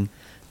knocking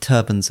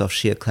turbans off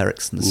Shia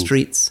clerics in the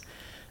streets.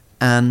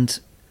 And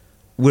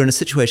we're in a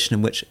situation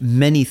in which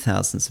many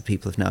thousands of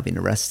people have now been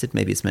arrested,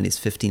 maybe as many as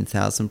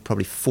 15,000,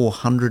 probably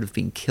 400 have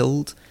been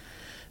killed.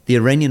 The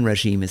Iranian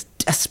regime is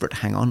desperate to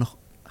hang on.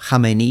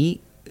 Khamenei,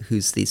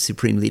 who's the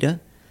supreme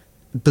leader,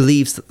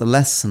 believes that the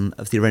lesson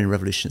of the Iranian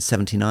Revolution in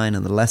 79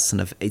 and the lesson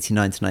of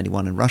 89 to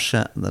 91 in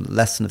Russia and the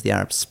lesson of the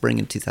Arab Spring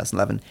in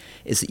 2011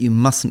 is that you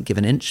mustn't give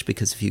an inch,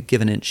 because if you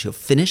give an inch, you're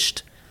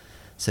finished.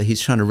 So he's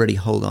trying to really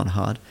hold on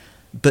hard.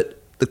 But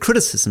the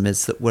criticism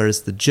is that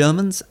whereas the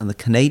Germans and the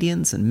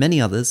Canadians and many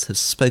others have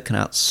spoken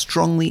out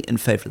strongly in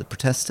favour of the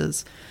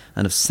protesters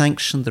and have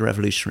sanctioned the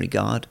Revolutionary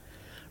Guard,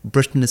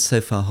 Britain is so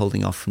far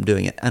holding off from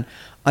doing it. And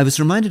I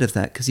was reminded of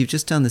that because you've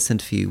just done this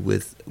interview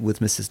with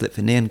Mrs.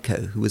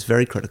 Litvinenko, who was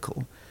very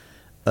critical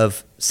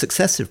of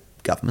successive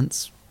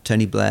governments,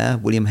 Tony Blair,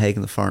 William Hague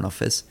in the Foreign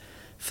Office,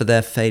 for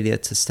their failure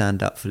to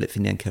stand up for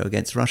Litvinenko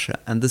against Russia.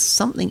 And there's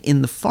something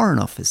in the Foreign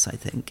Office, I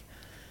think,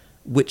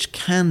 which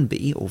can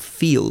be, or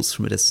feels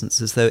from a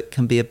distance, as though it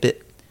can be a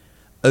bit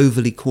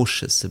overly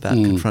cautious about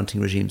confronting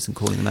regimes and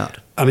calling them out.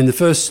 I mean, the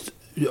first,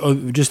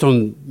 just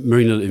on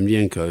Marina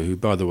Litvinenko, who,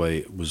 by the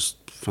way, was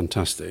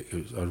fantastic.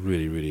 I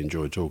really, really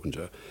enjoyed talking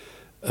to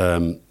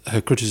her.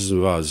 Her criticism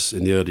of us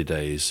in the early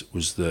days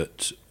was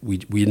that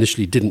we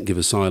initially didn't give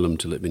asylum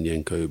to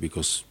Litvinenko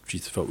because she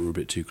felt we were a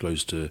bit too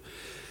close to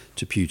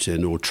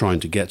Putin, or trying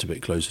to get a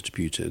bit closer to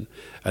Putin.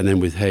 And then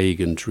with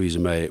Hague and Theresa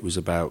May, it was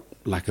about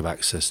lack of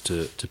access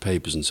to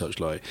papers and such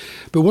like.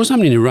 But what's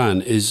happening in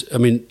Iran is, I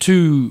mean,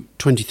 2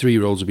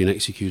 23-year-olds have been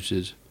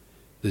executed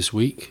this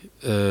week.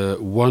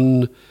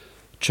 One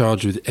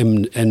charged with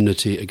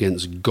enmity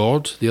against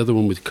God, the other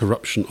one with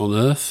corruption on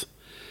earth.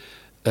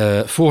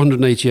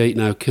 488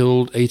 now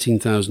killed,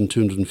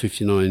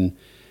 18,259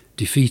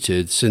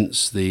 defeated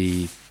since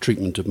the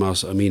treatment of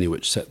Mahsa Amini,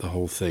 which set the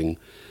whole thing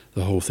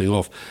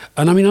off.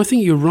 And I mean, I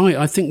think you're right.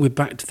 I think we're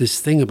back to this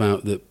thing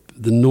about the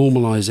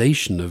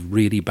normalisation of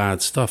really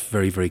bad stuff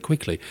very, very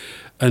quickly.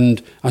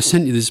 And I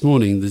sent you this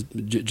morning,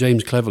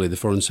 James Cleverly, the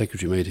Foreign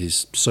Secretary, made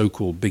his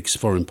so-called big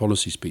foreign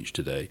policy speech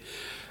today.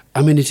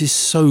 I mean, it is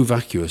so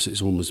vacuous,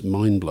 it's almost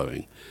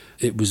mind-blowing.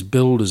 It was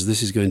billed as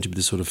this is going to be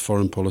the sort of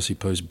foreign policy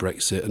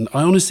post-Brexit. And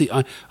I honestly,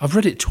 I've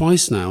read it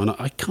twice now, and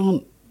I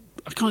can't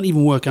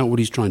even work out what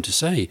he's trying to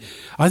say.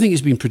 I think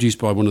it's been produced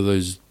by one of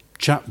those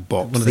chat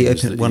bots. One of the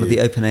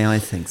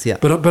OpenAI things, yeah.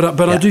 But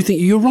I do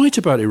think you're right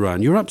about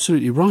Iran. You're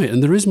absolutely right.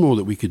 And there is more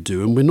that we could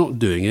do, and we're not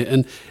doing it.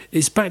 And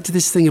it's back to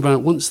this thing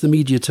about once the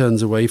media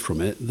turns away from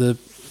it, the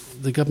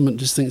government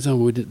just thinks, oh,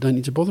 we don't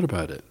need to bother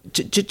about it.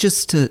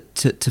 Just to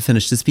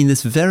finish, there's been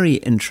this very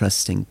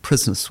interesting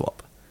prisoner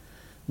swap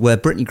where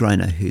Brittany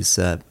Griner, who's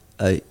a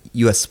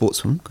US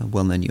sportswoman, a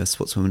well-known US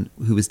sportswoman,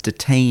 who was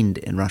detained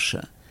in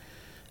Russia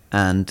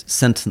and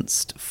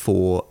sentenced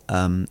for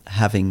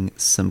having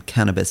some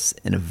cannabis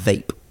in a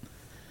vape,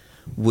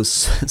 was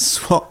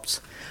swapped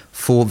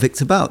for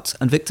Victor Bout.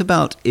 And Victor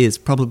Bout is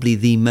probably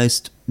the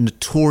most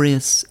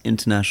notorious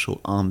international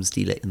arms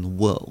dealer in the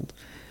world,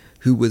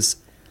 who was...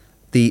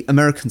 The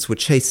Americans were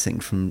chasing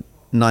from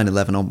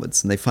 9/11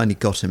 onwards, and they finally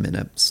got him in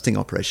a sting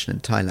operation in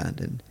Thailand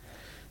in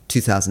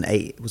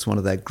 2008. It was one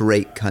of their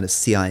great kind of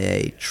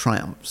CIA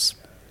triumphs.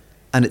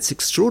 And it's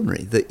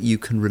extraordinary that you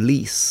can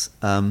release,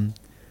 one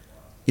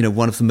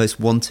of the most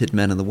wanted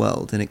men in the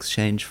world in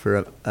exchange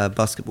for a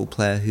basketball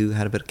player who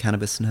had a bit of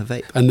cannabis in her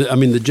vape. And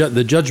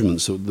the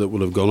judgments that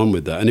will have gone on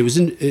with that. And it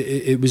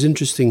was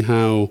interesting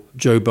how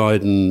Joe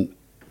Biden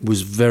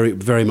was very,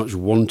 very much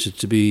wanted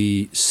to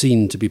be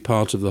seen to be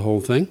part of the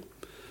whole thing.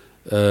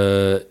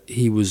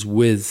 He was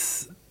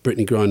with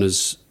Brittany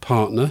Griner's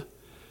partner,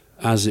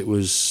 as it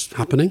was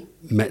happening,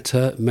 met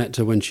her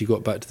when she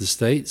got back to the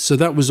States. So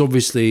that was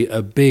obviously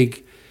a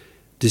big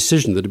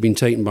decision that had been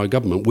taken by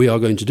government. We are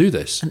going to do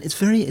this. And it's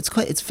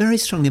very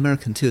strongly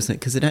American too, isn't it?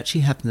 Because it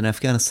actually happened in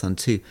Afghanistan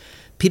too.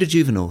 Peter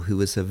Juvenal, who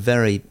was a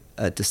very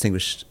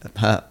distinguished,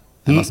 I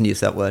mustn't use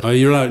that word. Oh,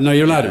 you're allowed. No,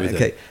 you're allowed it.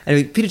 Okay.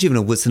 Anyway, Peter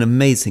Juvenal was an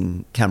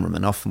amazing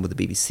cameraman, often with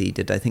the BBC.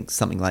 Did I think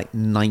something like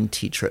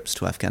 90 trips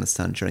to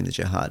Afghanistan during the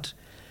jihad.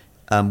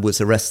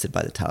 Was arrested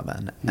by the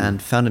Taliban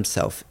and found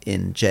himself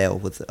in jail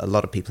with a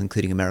lot of people,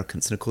 including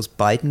Americans. And of course,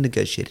 Biden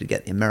negotiated to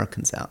get the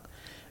Americans out,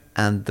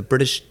 and the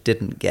British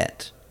didn't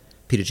get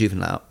Peter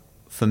Juvenal out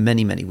for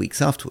many, many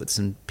weeks afterwards.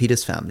 And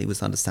Peter's family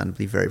was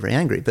understandably very, very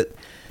angry. But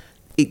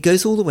it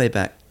goes all the way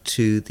back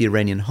to the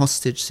Iranian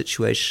hostage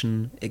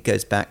situation. It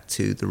goes back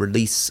to the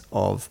release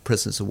of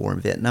prisoners of war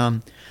in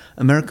Vietnam.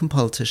 American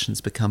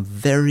politicians become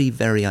very,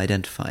 very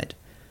identified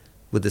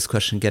with this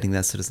question of getting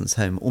their citizens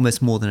home,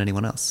 almost more than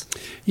anyone else.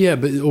 Yeah,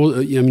 but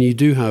you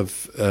do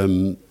have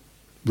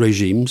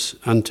regimes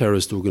and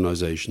terrorist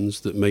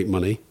organisations that make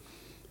money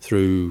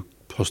through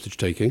hostage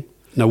taking.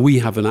 Now, we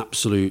have an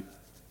absolute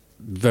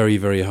very,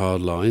 very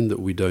hard line that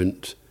we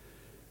don't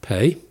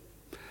pay,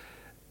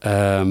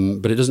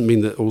 but it doesn't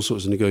mean that all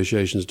sorts of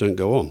negotiations don't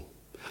go on.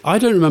 I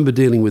don't remember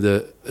dealing with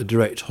a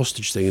direct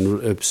hostage thing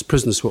and a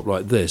prisoner swap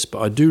like this,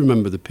 but I do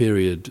remember the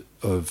period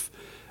of,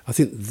 I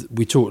think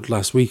we talked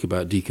last week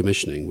about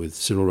decommissioning with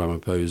Cyril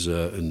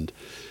Ramaphosa and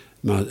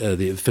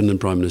the Finland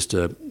Prime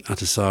Minister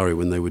Ahtisaari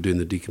when they were doing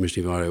the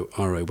decommissioning of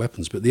IRA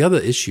weapons. But the other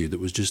issue that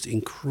was just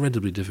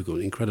incredibly difficult,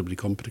 incredibly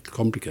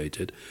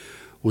complicated,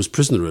 was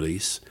prisoner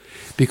release,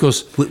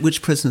 because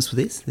which prisoners were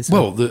these?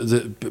 Well,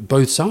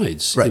 both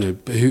sides, right.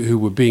 Who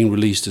were being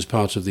released as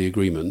part of the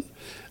agreement.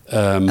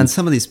 And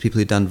some of these people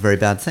who'd done very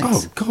bad things.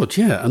 Oh, God,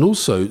 yeah. And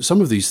also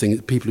some of these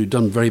people who'd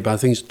done very bad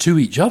things to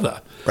each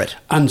other. Right.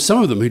 And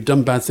some of them who'd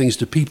done bad things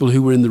to people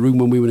who were in the room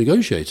when we were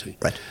negotiating.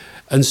 Right.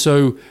 And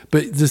so,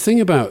 but the thing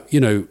about,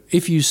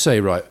 if you say,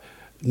 right,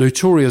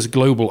 notorious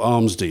global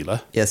arms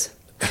dealer. Yes.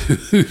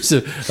 Who's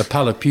a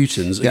pal of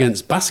Putin's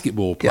against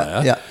basketball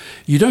player,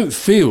 you don't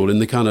feel in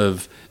the kind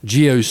of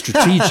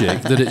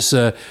geostrategic that it's...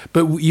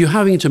 but you're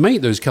having to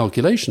make those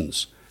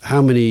calculations.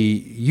 How many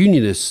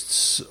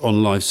unionists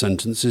on life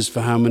sentences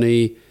for how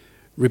many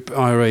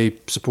IRA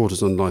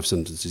supporters on life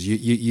sentences?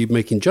 You're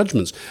making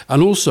judgments.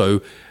 And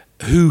also,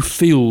 who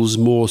feels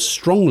more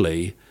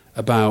strongly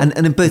about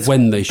and in both,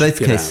 when they should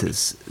both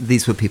cases,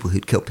 these were people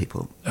who'd killed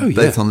people,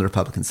 both on the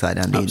Republican side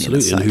and the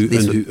Union side.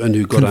 And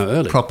who got out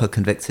early. Proper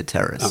convicted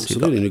terrorists.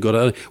 Absolutely, and who got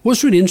out early.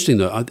 What's really interesting,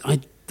 though, I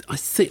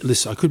think,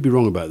 listen, I could be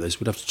wrong about this,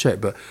 we'd have to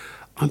check, but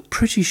I'm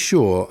pretty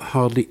sure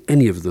hardly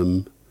any of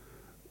them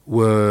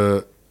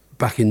were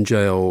back in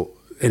jail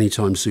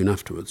anytime soon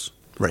afterwards.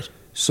 Right.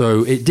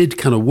 So it did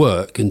kind of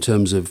work in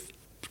terms of,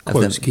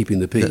 quotes, keeping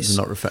the peace.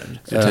 Not referred.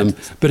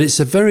 But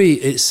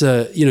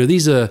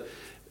these are...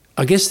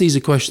 I guess these are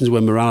questions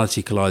where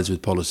morality collides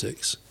with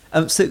politics.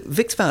 So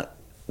Vic Stout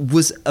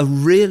was a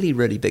really,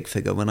 really big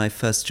figure when I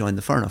first joined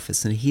the Foreign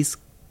Office, and he's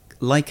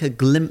like a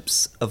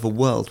glimpse of a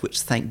world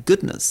which, thank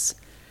goodness,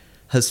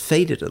 has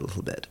faded a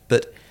little bit.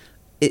 But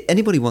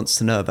anybody wants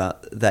to know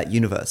about that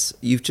universe,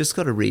 you've just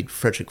got to read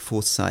Frederick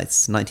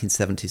Forsyth's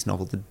 1970s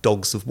novel, The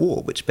Dogs of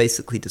War, which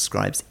basically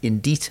describes in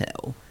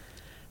detail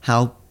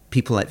how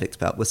people like Vic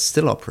Stout were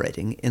still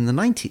operating in the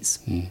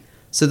 90s.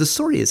 So the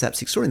story is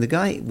absolutely extraordinary. The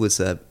guy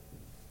was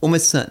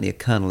almost certainly a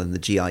colonel in the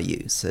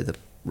GRU, so the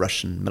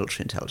Russian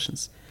military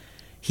intelligence.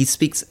 He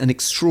speaks an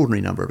extraordinary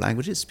number of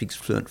languages, speaks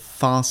fluent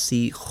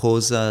Farsi,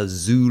 Xhosa,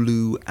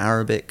 Zulu,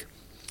 Arabic.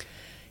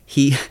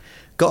 He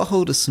got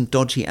hold of some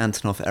dodgy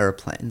Antonov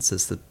aeroplanes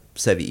as the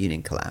Soviet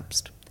Union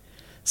collapsed,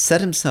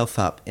 set himself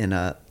up in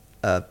a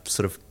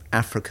sort of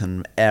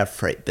African air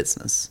freight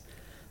business,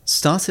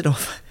 started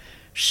off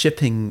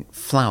shipping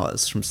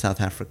flowers from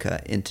South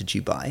Africa into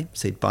Dubai.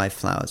 So he'd buy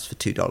flowers for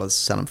 $2,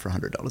 sell them for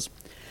 $100.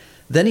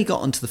 Then he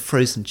got onto the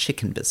frozen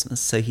chicken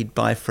business, so he'd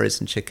buy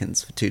frozen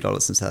chickens for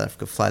 $2 in South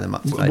Africa, fly them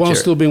up to Nigeria. While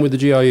still being with the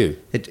GRU?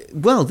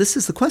 Well, this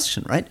is the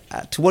question, right?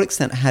 To what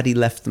extent had he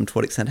left them, to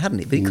what extent hadn't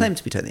he? But he claimed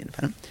to be totally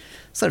independent.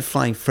 Started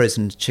flying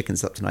frozen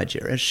chickens up to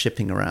Nigeria,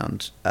 shipping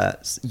around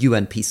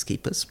UN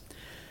peacekeepers,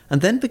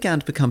 and then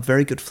began to become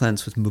very good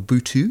friends with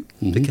Mobutu,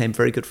 became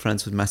very good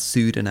friends with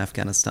Massoud in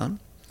Afghanistan,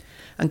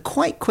 and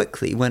quite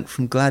quickly went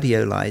from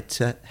gladioli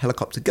to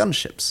helicopter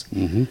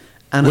gunships.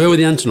 And where were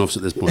the Antonovs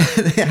at this point?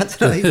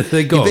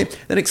 They're gone.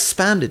 Then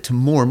expanded to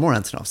more and more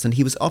Antonovs. And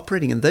he was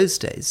operating in those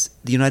days.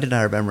 The United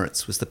Arab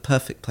Emirates was the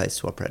perfect place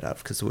to operate out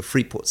of because there were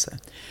free ports there.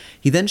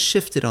 He then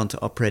shifted on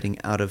to operating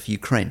out of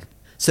Ukraine.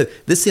 So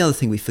this is the other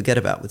thing we forget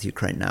about with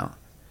Ukraine now.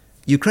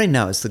 Ukraine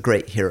now is the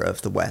great hero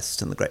of the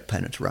West and the great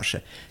opponent to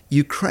Russia.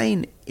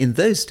 Ukraine in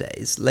those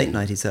days, late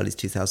 90s, early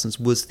 2000s,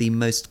 was the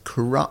most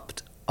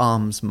corrupt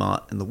arms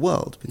mart in the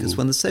world because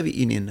when the Soviet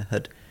Union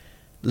had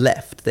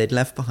left, they'd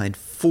left behind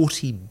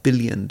 $40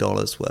 billion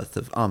worth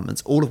of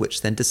armaments, all of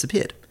which then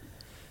disappeared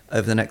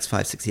over the next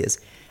 5-6 years.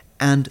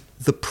 And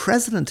the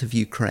president of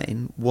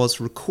Ukraine was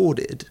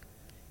recorded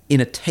in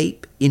a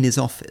tape in his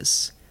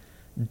office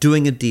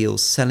doing a deal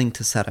selling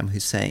to Saddam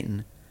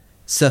Hussein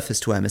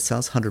surface-to-air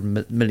missiles,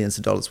 millions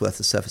of dollars worth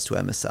of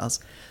surface-to-air missiles.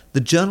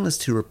 The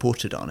journalist who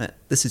reported on it,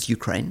 this is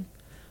Ukraine,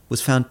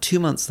 was found 2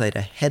 months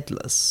later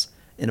headless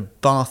in a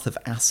bath of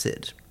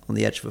acid on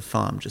the edge of a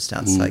farm just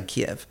outside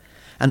Kiev.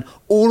 And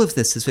all of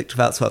this is Viktor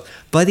Valtz.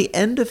 By the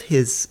end of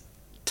his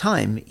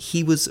time,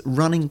 he was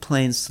running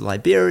planes to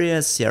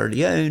Liberia, Sierra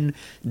Leone,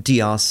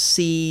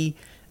 DRC.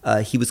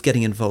 He was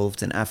getting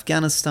involved in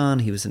Afghanistan.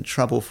 He was in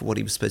trouble for what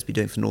he was supposed to be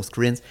doing for North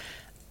Koreans.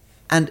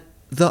 And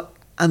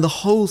the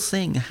whole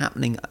thing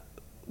happening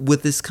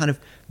with this kind of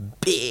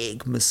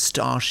big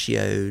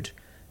mustachioed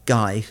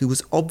guy who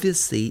was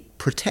obviously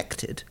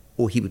protected,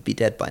 or he would be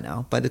dead by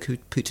now, by the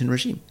Putin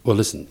regime. Well,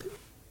 listen,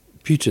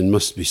 Putin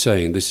must be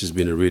saying this has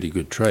been a really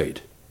good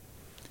trade.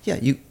 Yeah,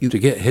 you to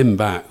get him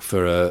back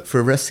for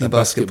arresting a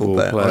basketball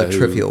player on a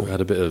trivial, who had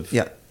a bit of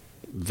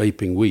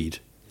vaping weed.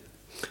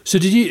 So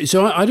did you?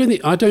 So I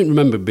don't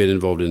remember being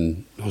involved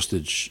in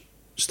hostage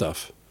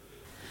stuff.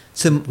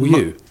 So were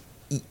you?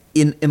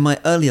 In my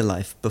earlier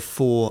life,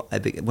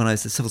 when I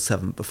was a civil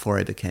servant, before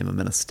I became a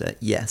minister,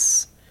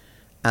 yes,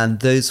 and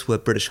those were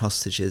British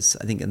hostages.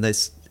 I think in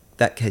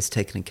that case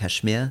taken in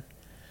Kashmir,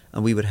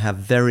 and we would have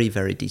very,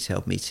 very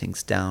detailed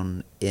meetings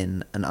down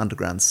in an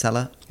underground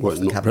cellar. What,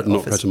 not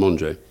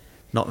Pret-a-Manger?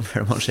 Not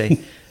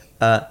Pret-a-Manger.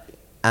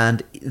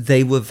 And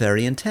they were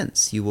very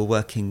intense. You were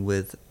working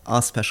with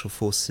our special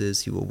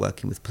forces, you were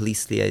working with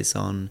police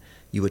liaison,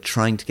 you were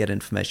trying to get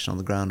information on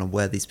the ground on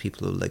where these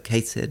people are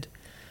located.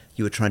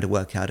 You were trying to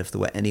work out if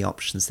there were any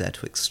options there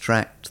to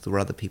extract. There were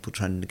other people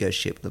trying to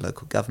negotiate with the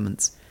local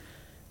governments.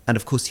 And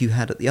of course you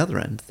had at the other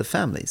end the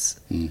families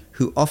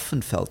who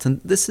often felt, and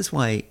this is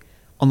why,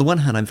 on the one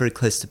hand, I'm very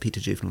close to Peter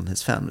Juvenal and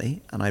his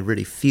family, and I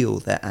really feel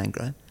their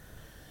anger.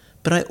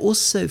 But I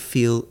also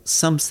feel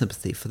some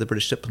sympathy for the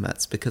British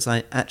diplomats, because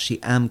I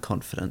actually am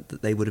confident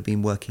that they would have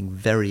been working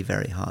very,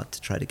 very hard to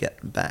try to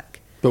get them back.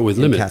 But with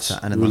limits,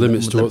 with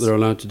limits to what they're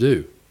allowed to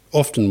do.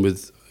 Often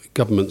with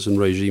governments and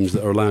regimes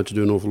that are allowed to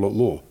do an awful lot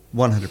more.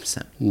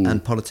 100%.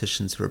 And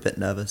politicians who are a bit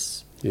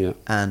nervous. Yeah.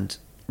 And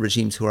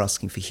regimes who are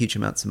asking for huge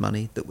amounts of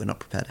money that we're not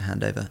prepared to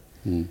hand over.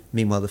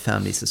 Meanwhile, the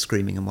families are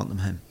screaming and want them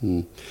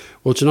home.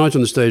 Well, tonight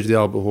on the stage of the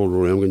Albert Hall,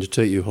 Rory, I'm going to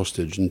take you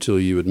hostage until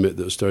you admit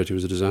that austerity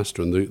was a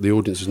disaster, and the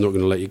audience is not going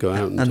to let you go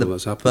out until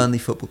that's happened. And the Burnley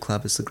Football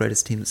Club is the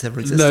greatest team that's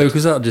ever existed. No,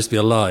 because that would just be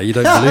a lie. You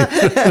don't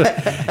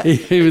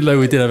believe even though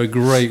we did have a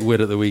great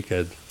win at the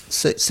weekend.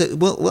 So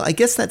well, I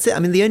guess that's it. I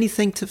mean, the only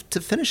thing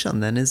to finish on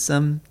then is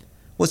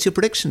what's your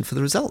prediction for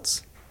the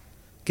results,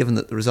 given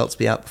that the results will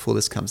be out before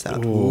this comes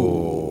out?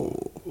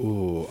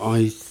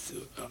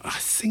 I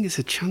think it's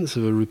a chance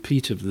of a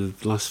repeat of the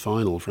last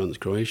final,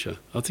 France-Croatia.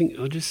 I think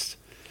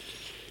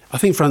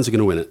France are going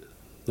to win it,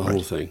 the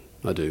whole thing.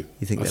 I do.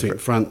 You think? I think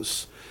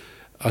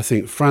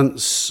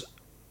France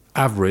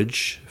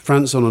average.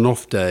 France on an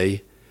off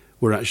day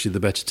were actually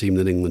the better team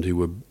than England, who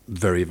were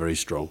very, very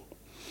strong.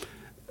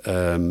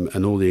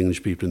 And all the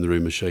English people in the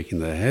room are shaking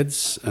their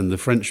heads, and the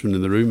Frenchman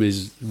in the room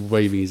is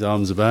waving his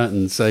arms about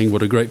and saying,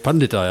 "What a great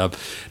pundit I am."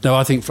 No,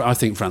 I think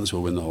France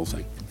will win the whole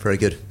thing. Very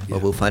good. Well,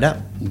 we'll find out.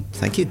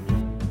 Thank you.